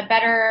and the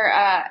better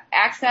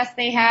access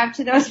they have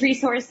to those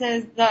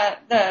resources,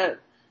 the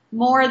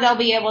more they'll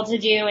be able to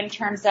do in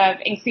terms of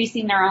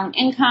increasing their own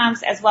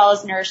incomes as well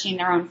as nourishing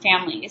their own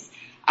families.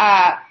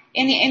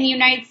 In the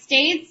United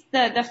States,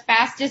 the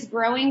fastest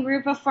growing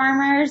group of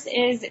farmers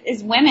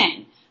is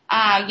women,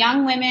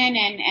 young women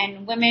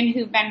and women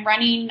who've been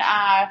running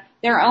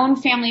their own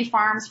family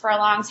farms for a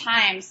long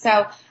time.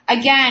 So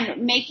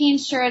again, making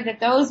sure that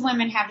those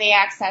women have the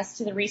access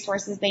to the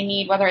resources they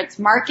need, whether it's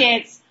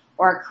markets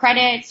or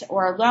credit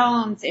or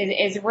loans,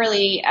 is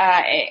really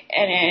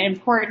an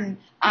important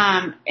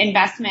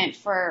investment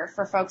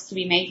for folks to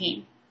be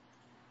making.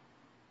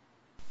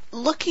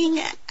 Looking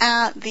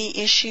at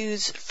the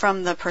issues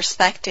from the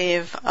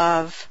perspective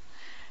of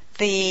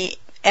the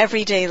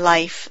everyday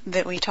life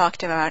that we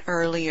talked about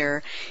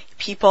earlier,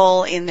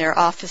 people in their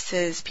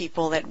offices,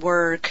 people at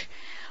work,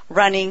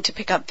 running to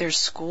pick up their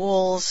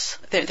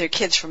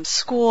kids from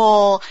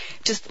school,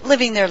 just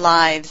living their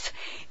lives,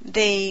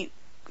 they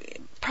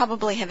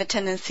probably have a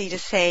tendency to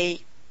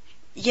say,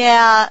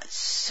 yeah,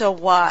 so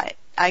what?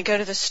 I go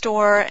to the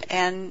store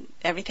and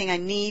everything I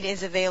need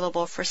is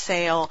available for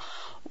sale.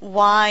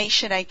 Why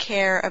should I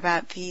care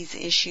about these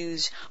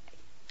issues?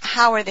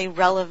 How are they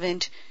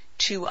relevant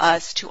to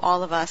us, to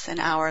all of us in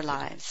our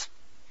lives?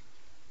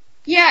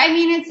 Yeah, I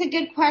mean, it's a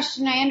good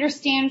question. I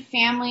understand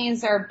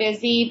families are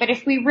busy, but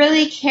if we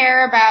really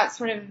care about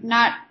sort of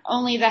not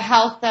only the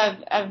health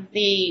of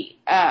the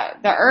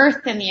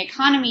earth and the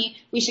economy,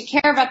 we should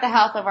care about the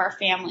health of our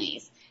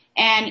families.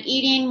 And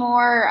eating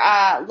more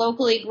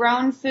locally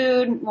grown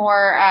food,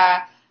 more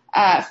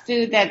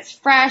food that's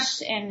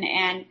fresh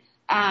and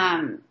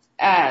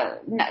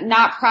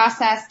not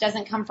processed,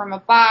 doesn't come from a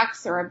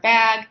box or a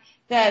bag,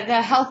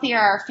 the healthier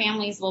our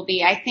families will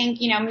be. I think,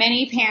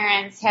 many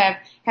parents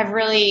have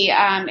really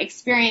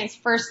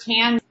experienced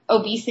firsthand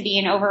obesity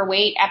and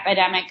overweight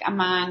epidemic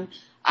among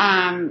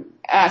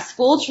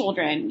school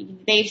children.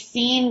 They've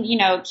seen,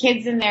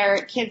 kids in their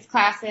kids'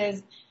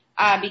 classes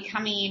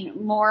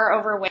becoming more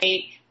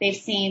overweight. They've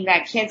seen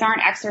that kids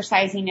aren't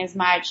exercising as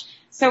much.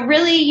 So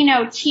really,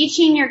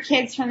 teaching your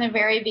kids from the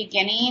very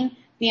beginning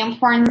the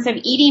importance of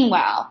eating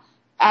well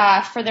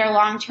for their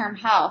long-term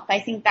health. I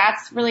think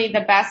that's really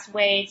the best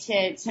way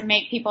to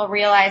make people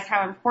realize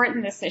how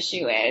important this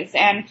issue is.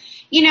 And,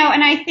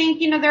 and I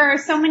think, there are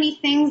so many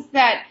things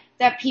that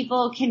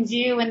people can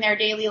do in their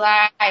daily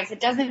lives. It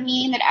doesn't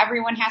mean that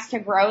everyone has to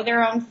grow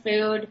their own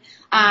food.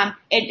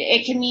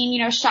 It can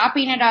mean,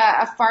 shopping at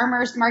a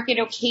farmer's market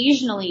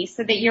occasionally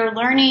so that you're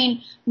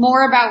learning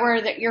more about where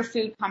your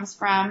food comes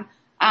from.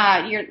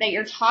 That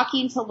you're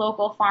talking to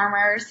local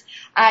farmers.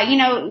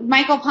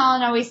 Michael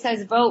Pollan always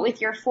says, vote with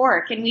your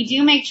fork. And we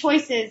do make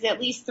choices at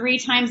least 3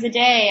 times a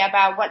day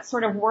about what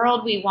sort of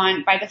world we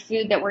want by the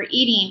food that we're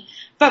eating.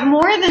 But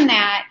more than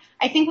that,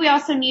 I think we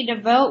also need to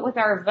vote with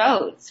our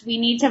votes. We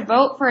need to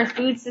vote for a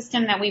food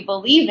system that we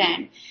believe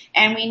in.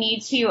 And we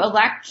need to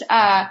elect,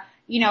 a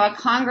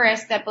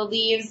Congress that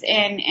believes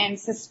in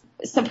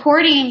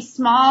supporting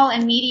small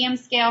and medium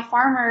scale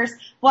farmers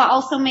while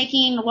also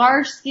making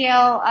large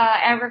scale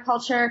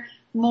agriculture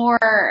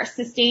more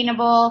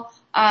sustainable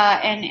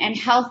and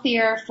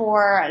healthier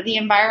for the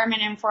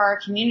environment and for our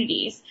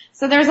communities.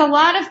 So there's a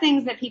lot of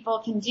things that people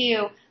can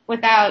do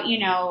without,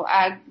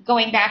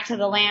 going back to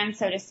the land,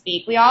 so to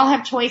speak. We all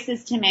have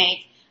choices to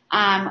make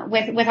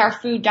with our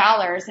food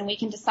dollars, and we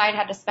can decide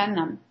how to spend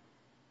them.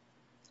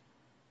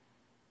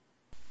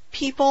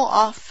 People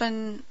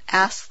often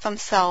ask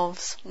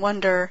themselves,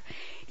 wonder,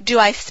 do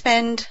I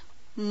spend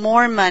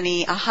more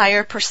money, a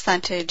higher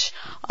percentage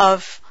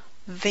of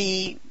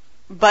the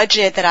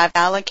budget that I've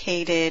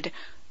allocated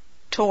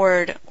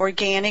toward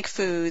organic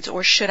foods,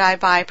 or should I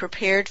buy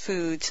prepared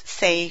foods,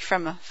 say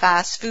from a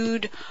fast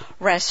food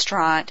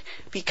restaurant,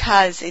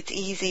 because it's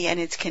easy and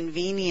it's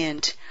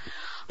convenient?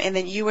 And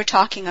then you were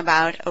talking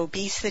about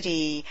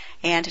obesity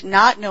and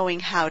not knowing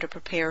how to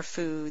prepare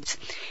foods.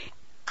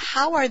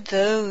 How are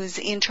those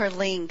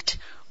interlinked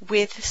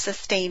with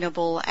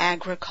sustainable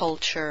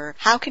agriculture?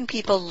 How can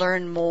people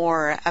learn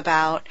more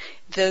about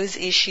those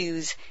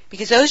issues?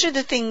 Because those are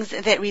the things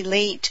that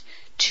relate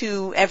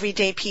to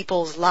everyday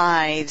people's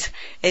lives.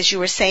 As you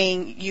were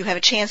saying, you have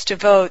a chance to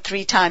vote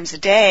 3 times a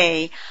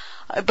day,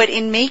 but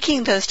in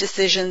making those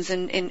decisions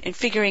and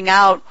figuring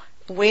out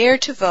where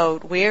to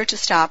vote, where to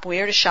stop,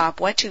 where to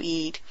shop, what to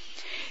eat,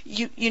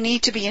 you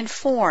need to be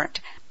informed.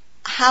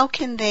 How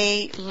can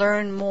they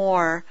learn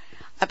more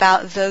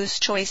about those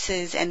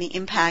choices and the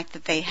impact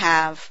that they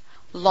have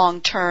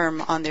long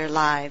term on their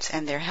lives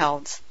and their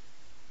healths?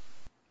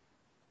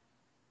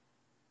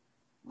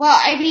 Well,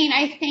 I mean,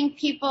 I think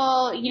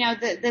people,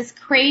 this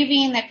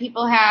craving that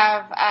people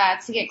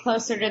have to get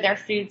closer to their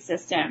food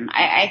system.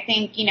 I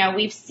think,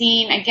 we've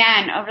seen,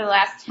 again, over the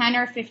last 10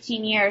 or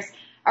 15 years,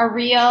 a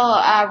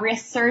real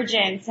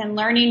resurgence in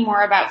learning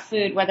more about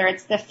food, whether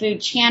it's the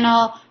Food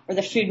Channel or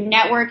the Food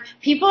Network.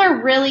 People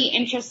are really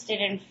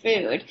interested in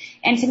food.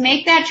 And to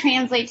make that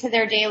translate to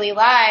their daily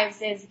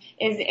lives is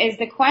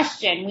the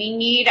question. We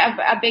need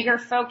a bigger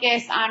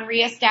focus on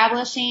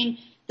reestablishing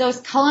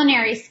those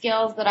culinary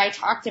skills that I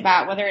talked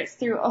about, whether it's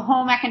through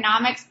home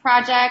economics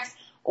projects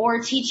or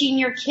teaching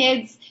your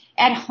kids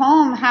at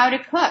home how to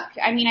cook.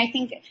 I mean, I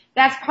think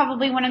that's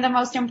probably one of the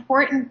most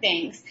important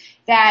things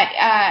that,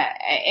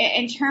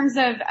 in terms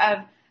of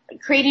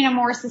creating a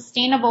more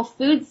sustainable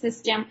food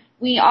system,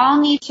 we all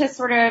need to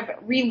sort of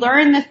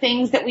relearn the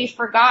things that we've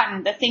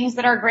forgotten, the things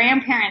that our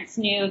grandparents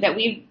knew that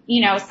we've,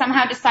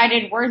 somehow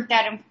decided weren't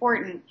that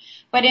important.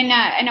 But in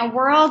a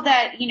world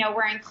that,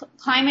 where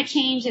climate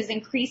change is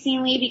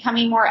increasingly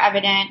becoming more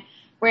evident,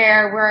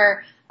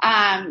 where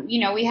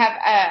we have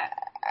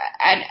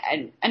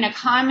an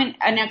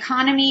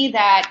economy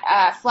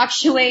that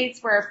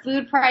fluctuates, where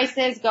food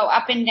prices go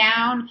up and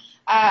down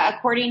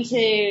according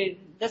to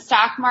the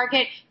stock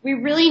market, we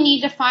really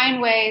need to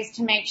find ways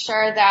to make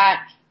sure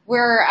that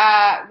we're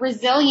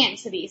resilient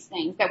to these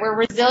things, that we're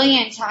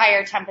resilient to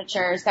higher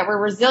temperatures, that we're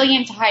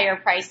resilient to higher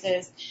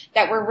prices,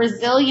 that we're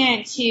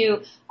resilient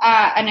to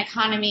an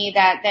economy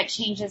that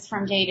changes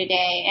from day to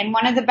day. And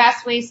one of the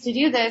best ways to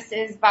do this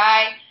is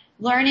by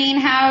learning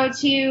how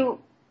to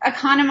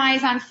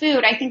economize on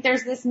food. I think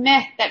there's this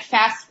myth that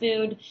fast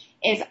food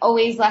is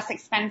always less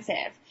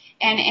expensive,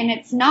 and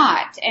it's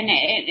not.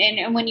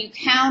 And when you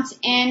count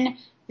in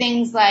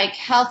things like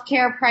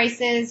healthcare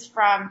prices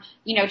from,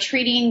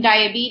 treating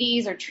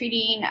diabetes or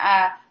treating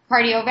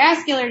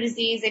cardiovascular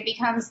disease, it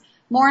becomes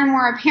more and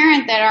more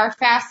apparent that our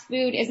fast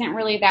food isn't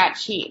really that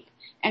cheap.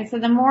 And so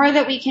the more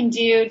that we can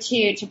do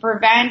to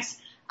prevent,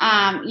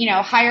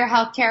 higher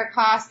healthcare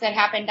costs that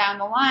happen down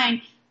the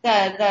line,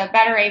 the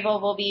better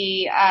able we'll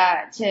be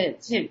to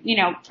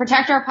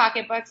protect our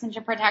pocketbooks and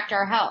to protect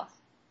our health.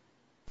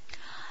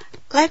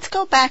 Let's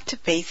go back to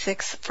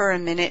basics for a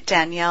minute,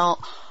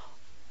 Danielle.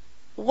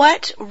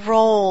 What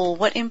role,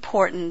 what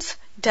importance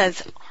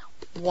does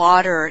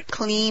water,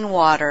 clean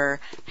water,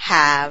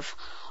 have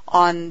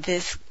on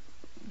this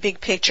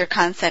big picture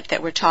concept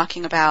that we're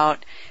talking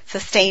about,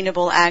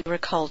 sustainable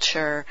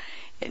agriculture,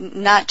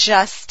 not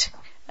just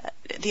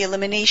the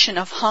elimination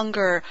of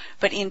hunger,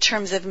 but in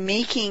terms of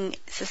making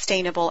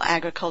sustainable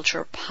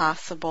agriculture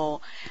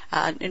possible?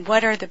 And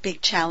what are the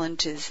big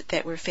challenges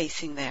that we're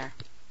facing there?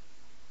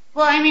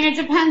 Well, I mean, it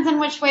depends on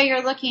which way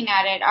you're looking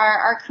at it.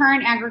 Our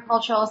current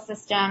agricultural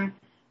system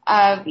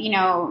of,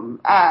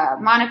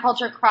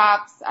 monoculture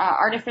crops,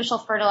 artificial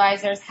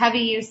fertilizers, heavy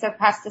use of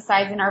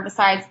pesticides and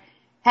herbicides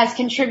has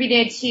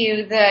contributed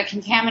to the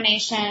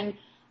contamination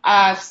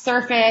of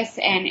surface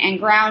and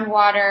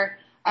groundwater,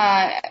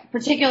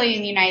 particularly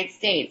in the United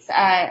States.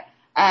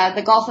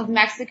 The Gulf of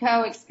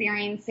Mexico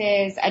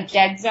experiences a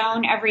dead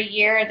zone every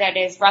year that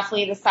is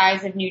roughly the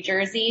size of New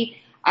Jersey.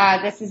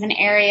 This is an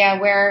area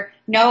where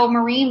no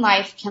marine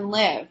life can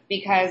live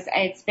because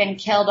it's been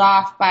killed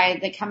off by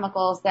the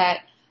chemicals that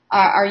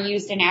are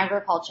used in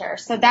agriculture.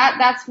 So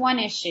that's one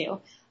issue.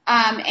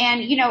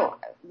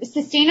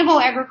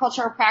 Sustainable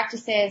agricultural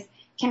practices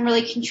can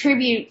really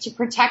contribute to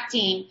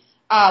protecting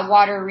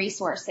water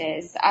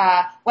resources.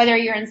 Whether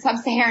you're in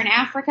sub-Saharan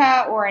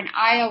Africa or in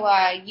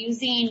Iowa,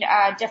 using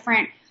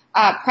different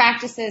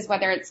practices,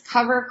 whether it's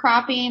cover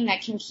cropping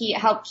that can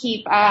help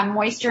keep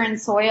moisture in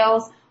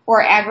soils,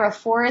 or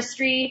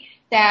agroforestry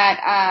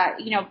that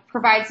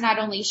provides not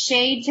only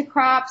shade to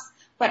crops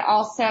but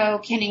also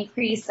can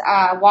increase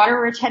water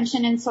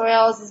retention in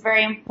soils is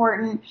very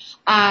important.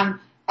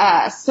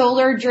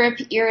 Solar drip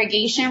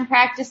irrigation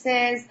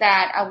practices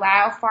that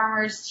allow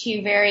farmers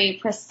to very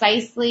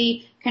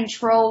precisely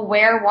control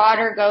where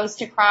water goes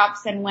to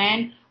crops and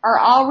when are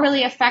all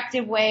really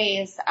effective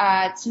ways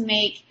to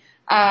make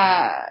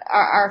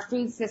our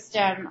food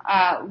system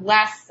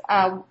less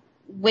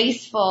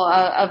wasteful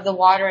of the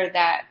water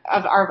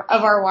of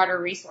our water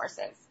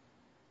resources.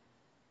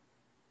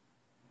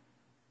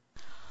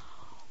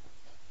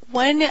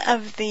 One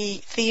of the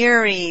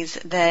theories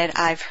that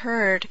I've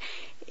heard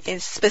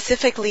is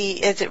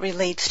specifically as it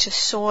relates to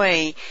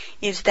soy,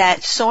 is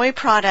that soy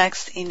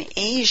products in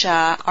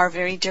Asia are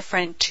very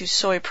different to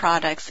soy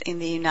products in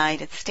the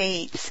United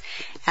States,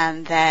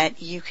 and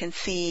that you can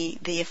see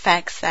the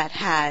effects that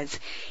has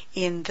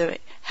in the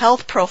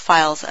health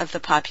profiles of the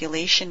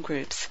population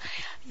groups.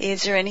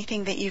 Is there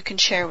anything that you can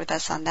share with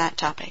us on that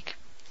topic?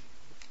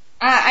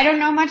 I don't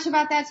know much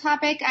about that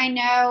topic. I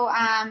know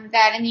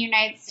that in the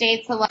United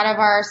States, a lot of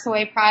our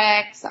soy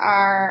products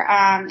are,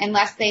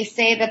 unless they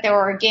say that they're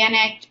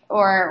organic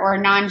or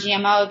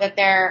non-GMO, that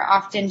they're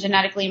often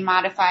genetically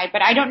modified.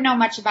 But I don't know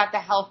much about the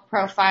health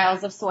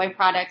profiles of soy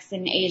products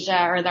in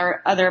Asia or the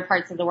other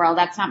parts of the world.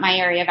 That's not my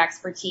area of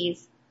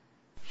expertise.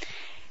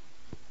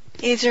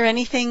 Is there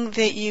anything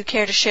that you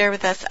care to share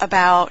with us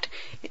about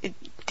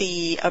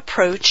the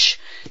approach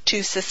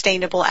to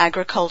sustainable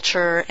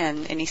agriculture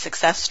and any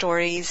success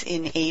stories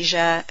in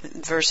Asia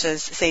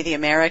versus, say, the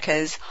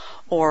Americas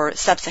or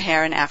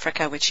sub-Saharan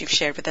Africa, which you've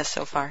shared with us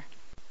so far?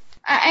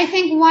 I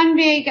think one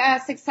big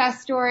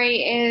success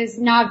story is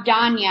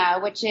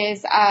Navdanya, which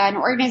is an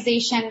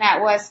organization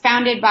that was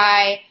founded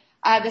by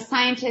the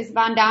scientist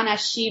Vandana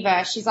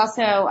Shiva. She's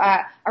also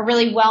a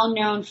really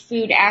well-known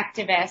food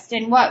activist.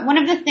 And one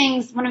of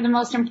the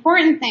most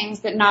important things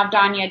that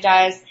Navdanya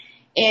does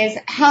is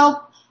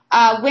help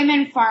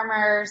women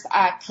farmers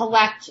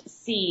collect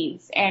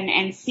seeds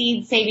and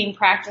seed saving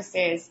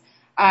practices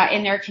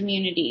in their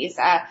communities.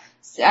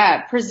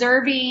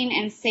 Preserving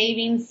and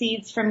saving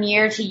seeds from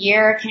year to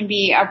year can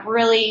be a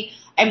really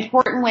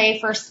important way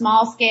for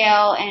small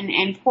scale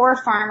and poor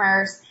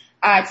farmers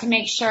to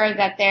make sure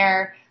that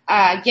they're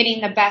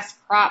getting the best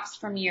crops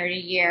from year to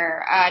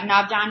year.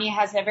 Navdanya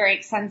has a very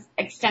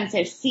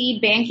extensive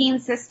seed banking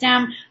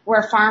system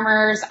where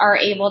farmers are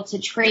able to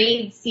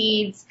trade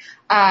seeds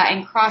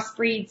and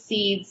crossbreed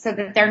seeds so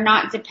that they're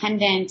not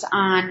dependent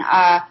on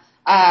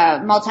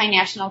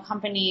multinational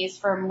companies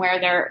from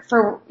where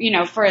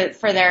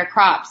for their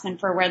crops and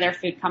for where their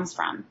food comes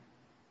from.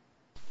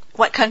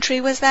 What country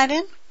was that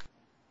in?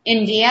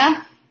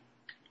 India.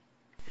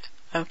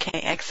 Okay,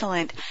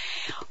 excellent.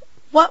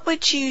 What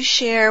would you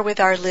share with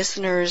our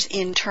listeners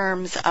in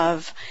terms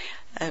of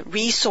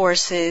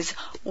resources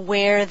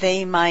where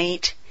they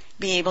might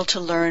be able to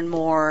learn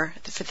more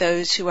for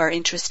those who are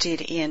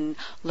interested in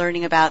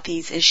learning about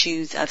these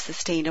issues of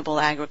sustainable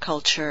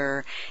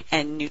agriculture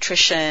and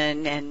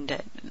nutrition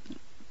and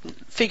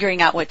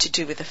figuring out what to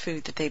do with the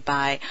food that they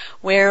buy?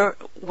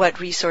 What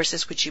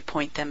resources would you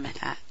point them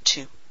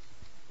to?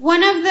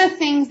 One of the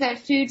things that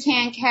Food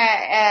Tank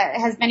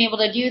has been able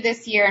to do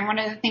this year, and one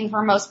of the things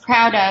we're most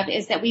proud of,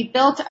 is that we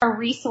built a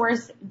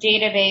resource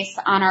database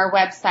on our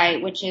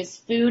website, which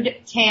is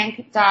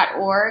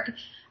foodtank.org.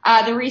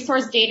 The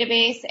resource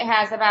database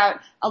has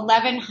about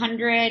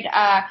 1,100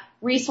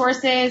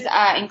 resources,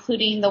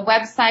 including the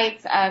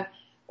websites of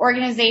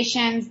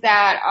organizations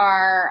that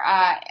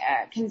are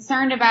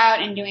concerned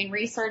about and doing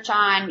research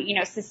on,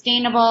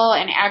 sustainable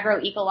and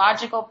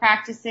agroecological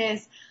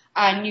practices,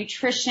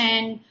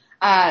 nutrition,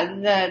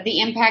 the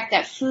impact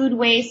that food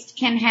waste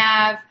can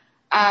have,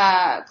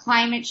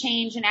 climate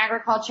change in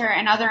agriculture,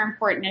 and other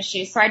important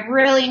issues. So I'd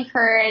really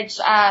encourage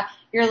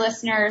your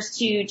listeners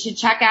to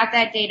check out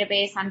that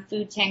database on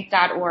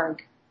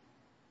foodtank.org.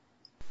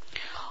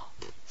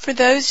 For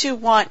those who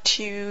want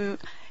to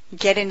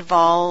get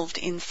involved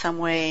in some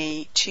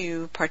way,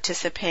 to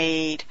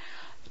participate,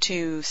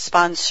 to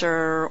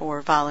sponsor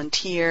or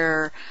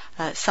volunteer,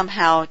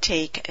 somehow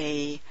take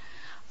a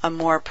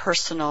more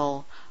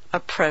personal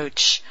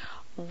approach,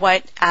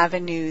 what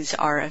avenues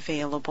are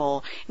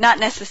available? Not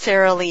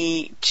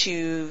necessarily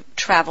to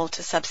travel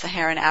to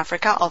sub-Saharan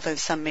Africa, although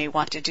some may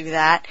want to do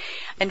that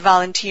and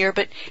volunteer,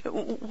 but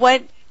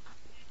what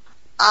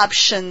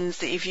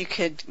options, if you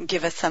could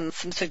give us some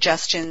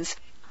suggestions,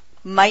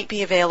 might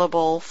be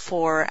available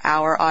for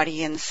our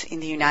audience in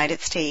the United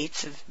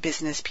States of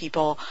business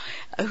people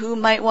who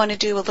might want to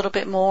do a little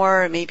bit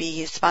more,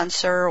 maybe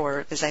sponsor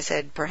or, as I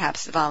said,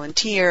 perhaps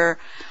volunteer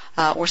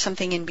or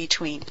something in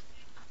between?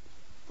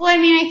 Well,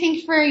 I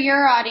think for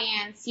your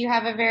audience, you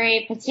have a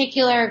very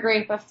particular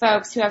group of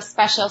folks who have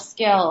special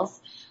skills.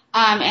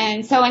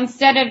 And so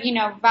instead of,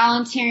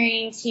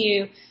 volunteering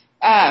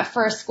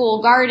for a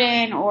school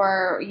garden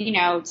or,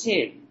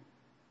 to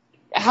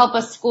help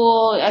a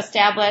school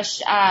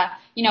establish,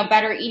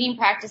 better eating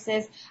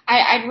practices,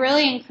 I'd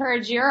really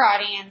encourage your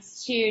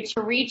audience to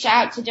reach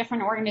out to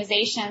different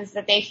organizations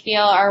that they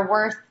feel are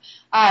worth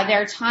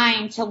their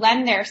time to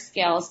lend their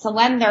skills, to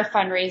lend their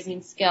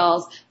fundraising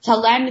skills, to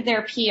lend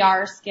their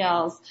PR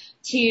skills,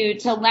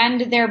 to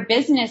lend their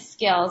business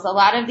skills. A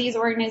lot of these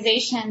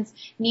organizations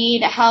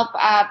need help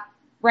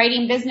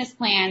writing business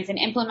plans and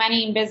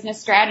implementing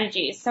business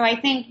strategies. So I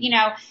think,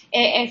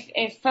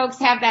 if folks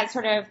have that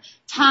sort of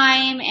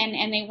time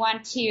and they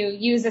want to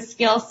use a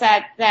skill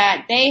set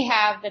that they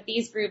have that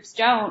these groups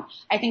don't,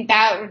 I think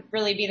that would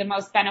really be the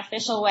most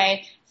beneficial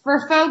way.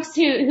 For folks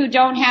who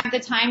don't have the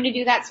time to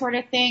do that sort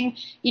of thing,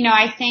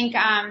 I think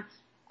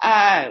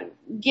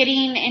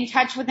getting in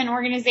touch with an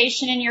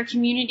organization in your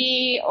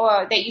community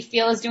or that you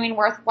feel is doing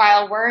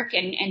worthwhile work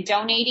and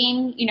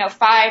donating,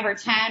 $5 or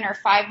 $10 or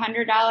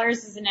 $500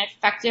 is an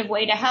effective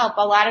way to help.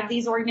 A lot of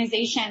these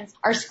organizations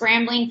are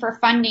scrambling for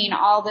funding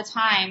all the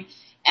time.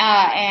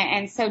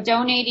 And so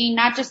donating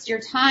not just your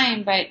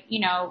time, but,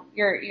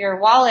 your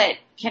wallet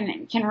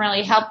can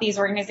really help these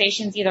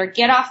organizations either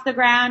get off the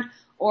ground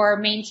or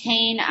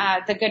maintain,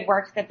 the good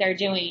work that they're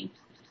doing.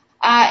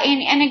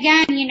 And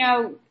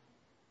again,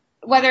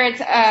 whether it's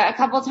a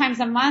couple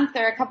times a month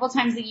or a couple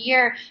times a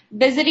year,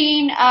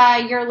 visiting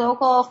your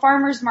local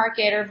farmers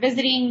market or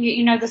visiting,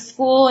 the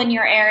school in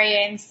your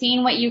area and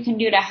seeing what you can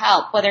do to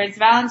help, whether it's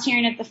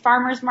volunteering at the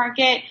farmers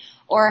market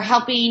or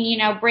helping,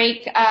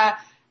 break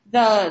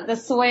the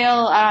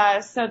soil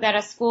so that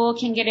a school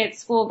can get its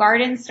school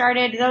garden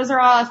started. Those are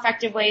all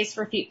effective ways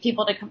for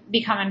people to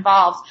become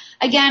involved.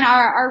 Again,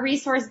 our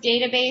resource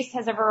database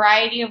has a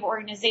variety of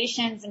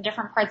organizations in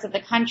different parts of the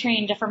country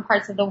and different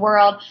parts of the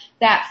world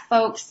that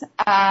folks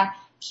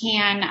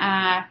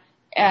can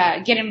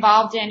get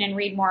involved in and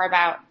read more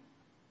about.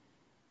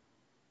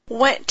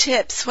 What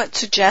tips, what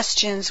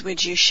suggestions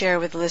would you share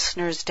with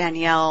listeners,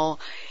 Danielle,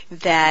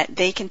 that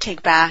they can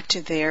take back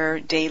to their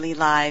daily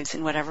lives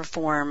in whatever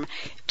form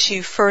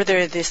to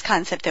further this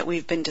concept that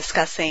we've been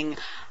discussing,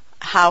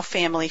 how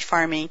family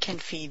farming can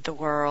feed the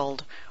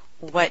world?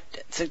 What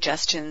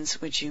suggestions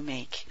would you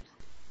make?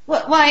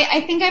 Well,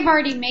 I think I've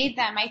already made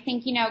them. I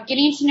think,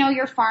 getting to know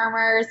your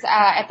farmers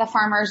at the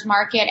farmers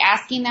market,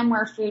 asking them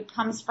where food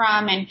comes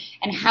from and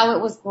how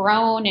it was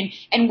grown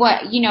and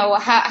what,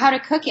 how to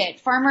cook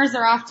it. Farmers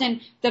are often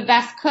the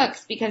best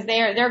cooks because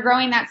they're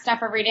growing that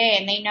stuff every day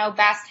and they know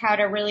best how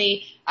to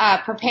really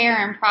prepare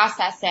and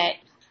process it.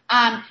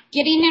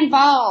 Getting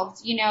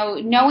involved,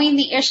 knowing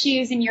the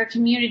issues in your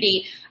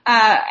community,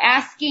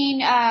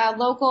 asking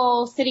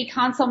local city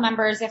council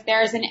members if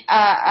there's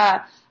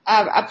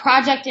a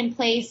project in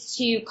place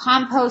to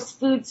compost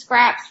food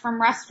scraps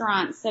from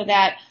restaurants so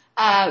that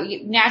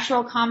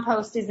natural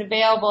compost is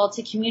available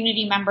to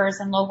community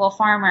members and local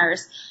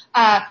farmers.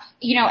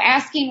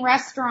 Asking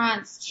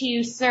restaurants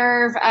to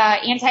serve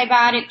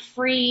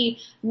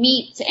antibiotic-free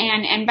meat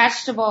and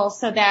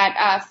vegetables so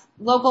that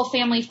local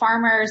family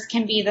farmers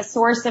can be the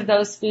source of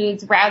those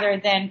foods rather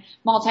than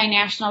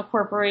multinational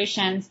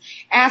corporations.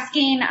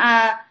 Asking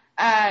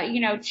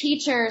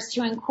teachers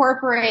to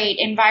incorporate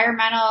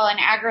environmental and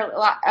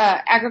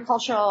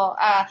agricultural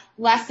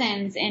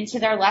lessons into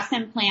their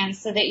lesson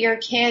plans so that your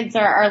kids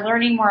are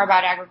learning more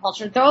about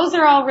agriculture. Those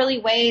are all really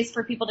ways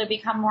for people to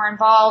become more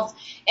involved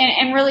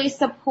and really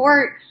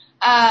support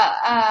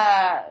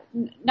not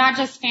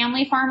just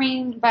family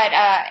farming, but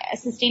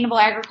sustainable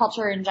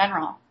agriculture in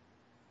general.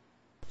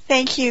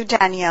 Thank you,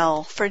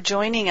 Danielle, for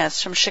joining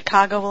us from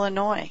Chicago,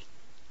 Illinois.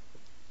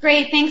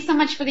 Great. Thanks so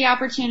much for the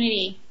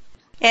opportunity.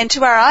 And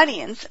to our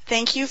audience,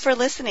 thank you for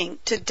listening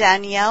to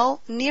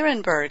Danielle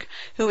Nierenberg,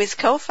 who is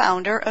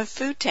co-founder of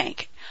Food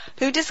Tank,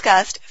 who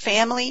discussed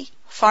family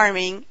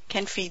farming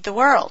can feed the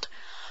world.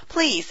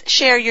 Please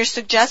share your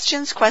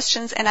suggestions,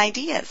 questions, and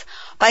ideas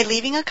by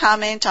leaving a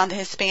comment on the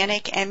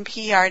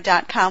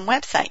HispanicMPR.com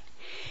website.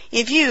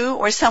 If you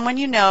or someone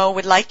you know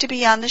would like to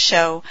be on the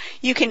show,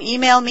 you can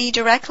email me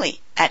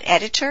directly at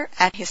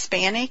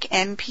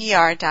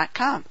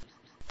editor@HispanicMPR.com.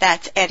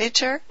 That's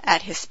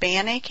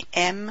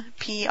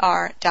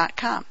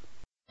editor@HispanicMPR.com.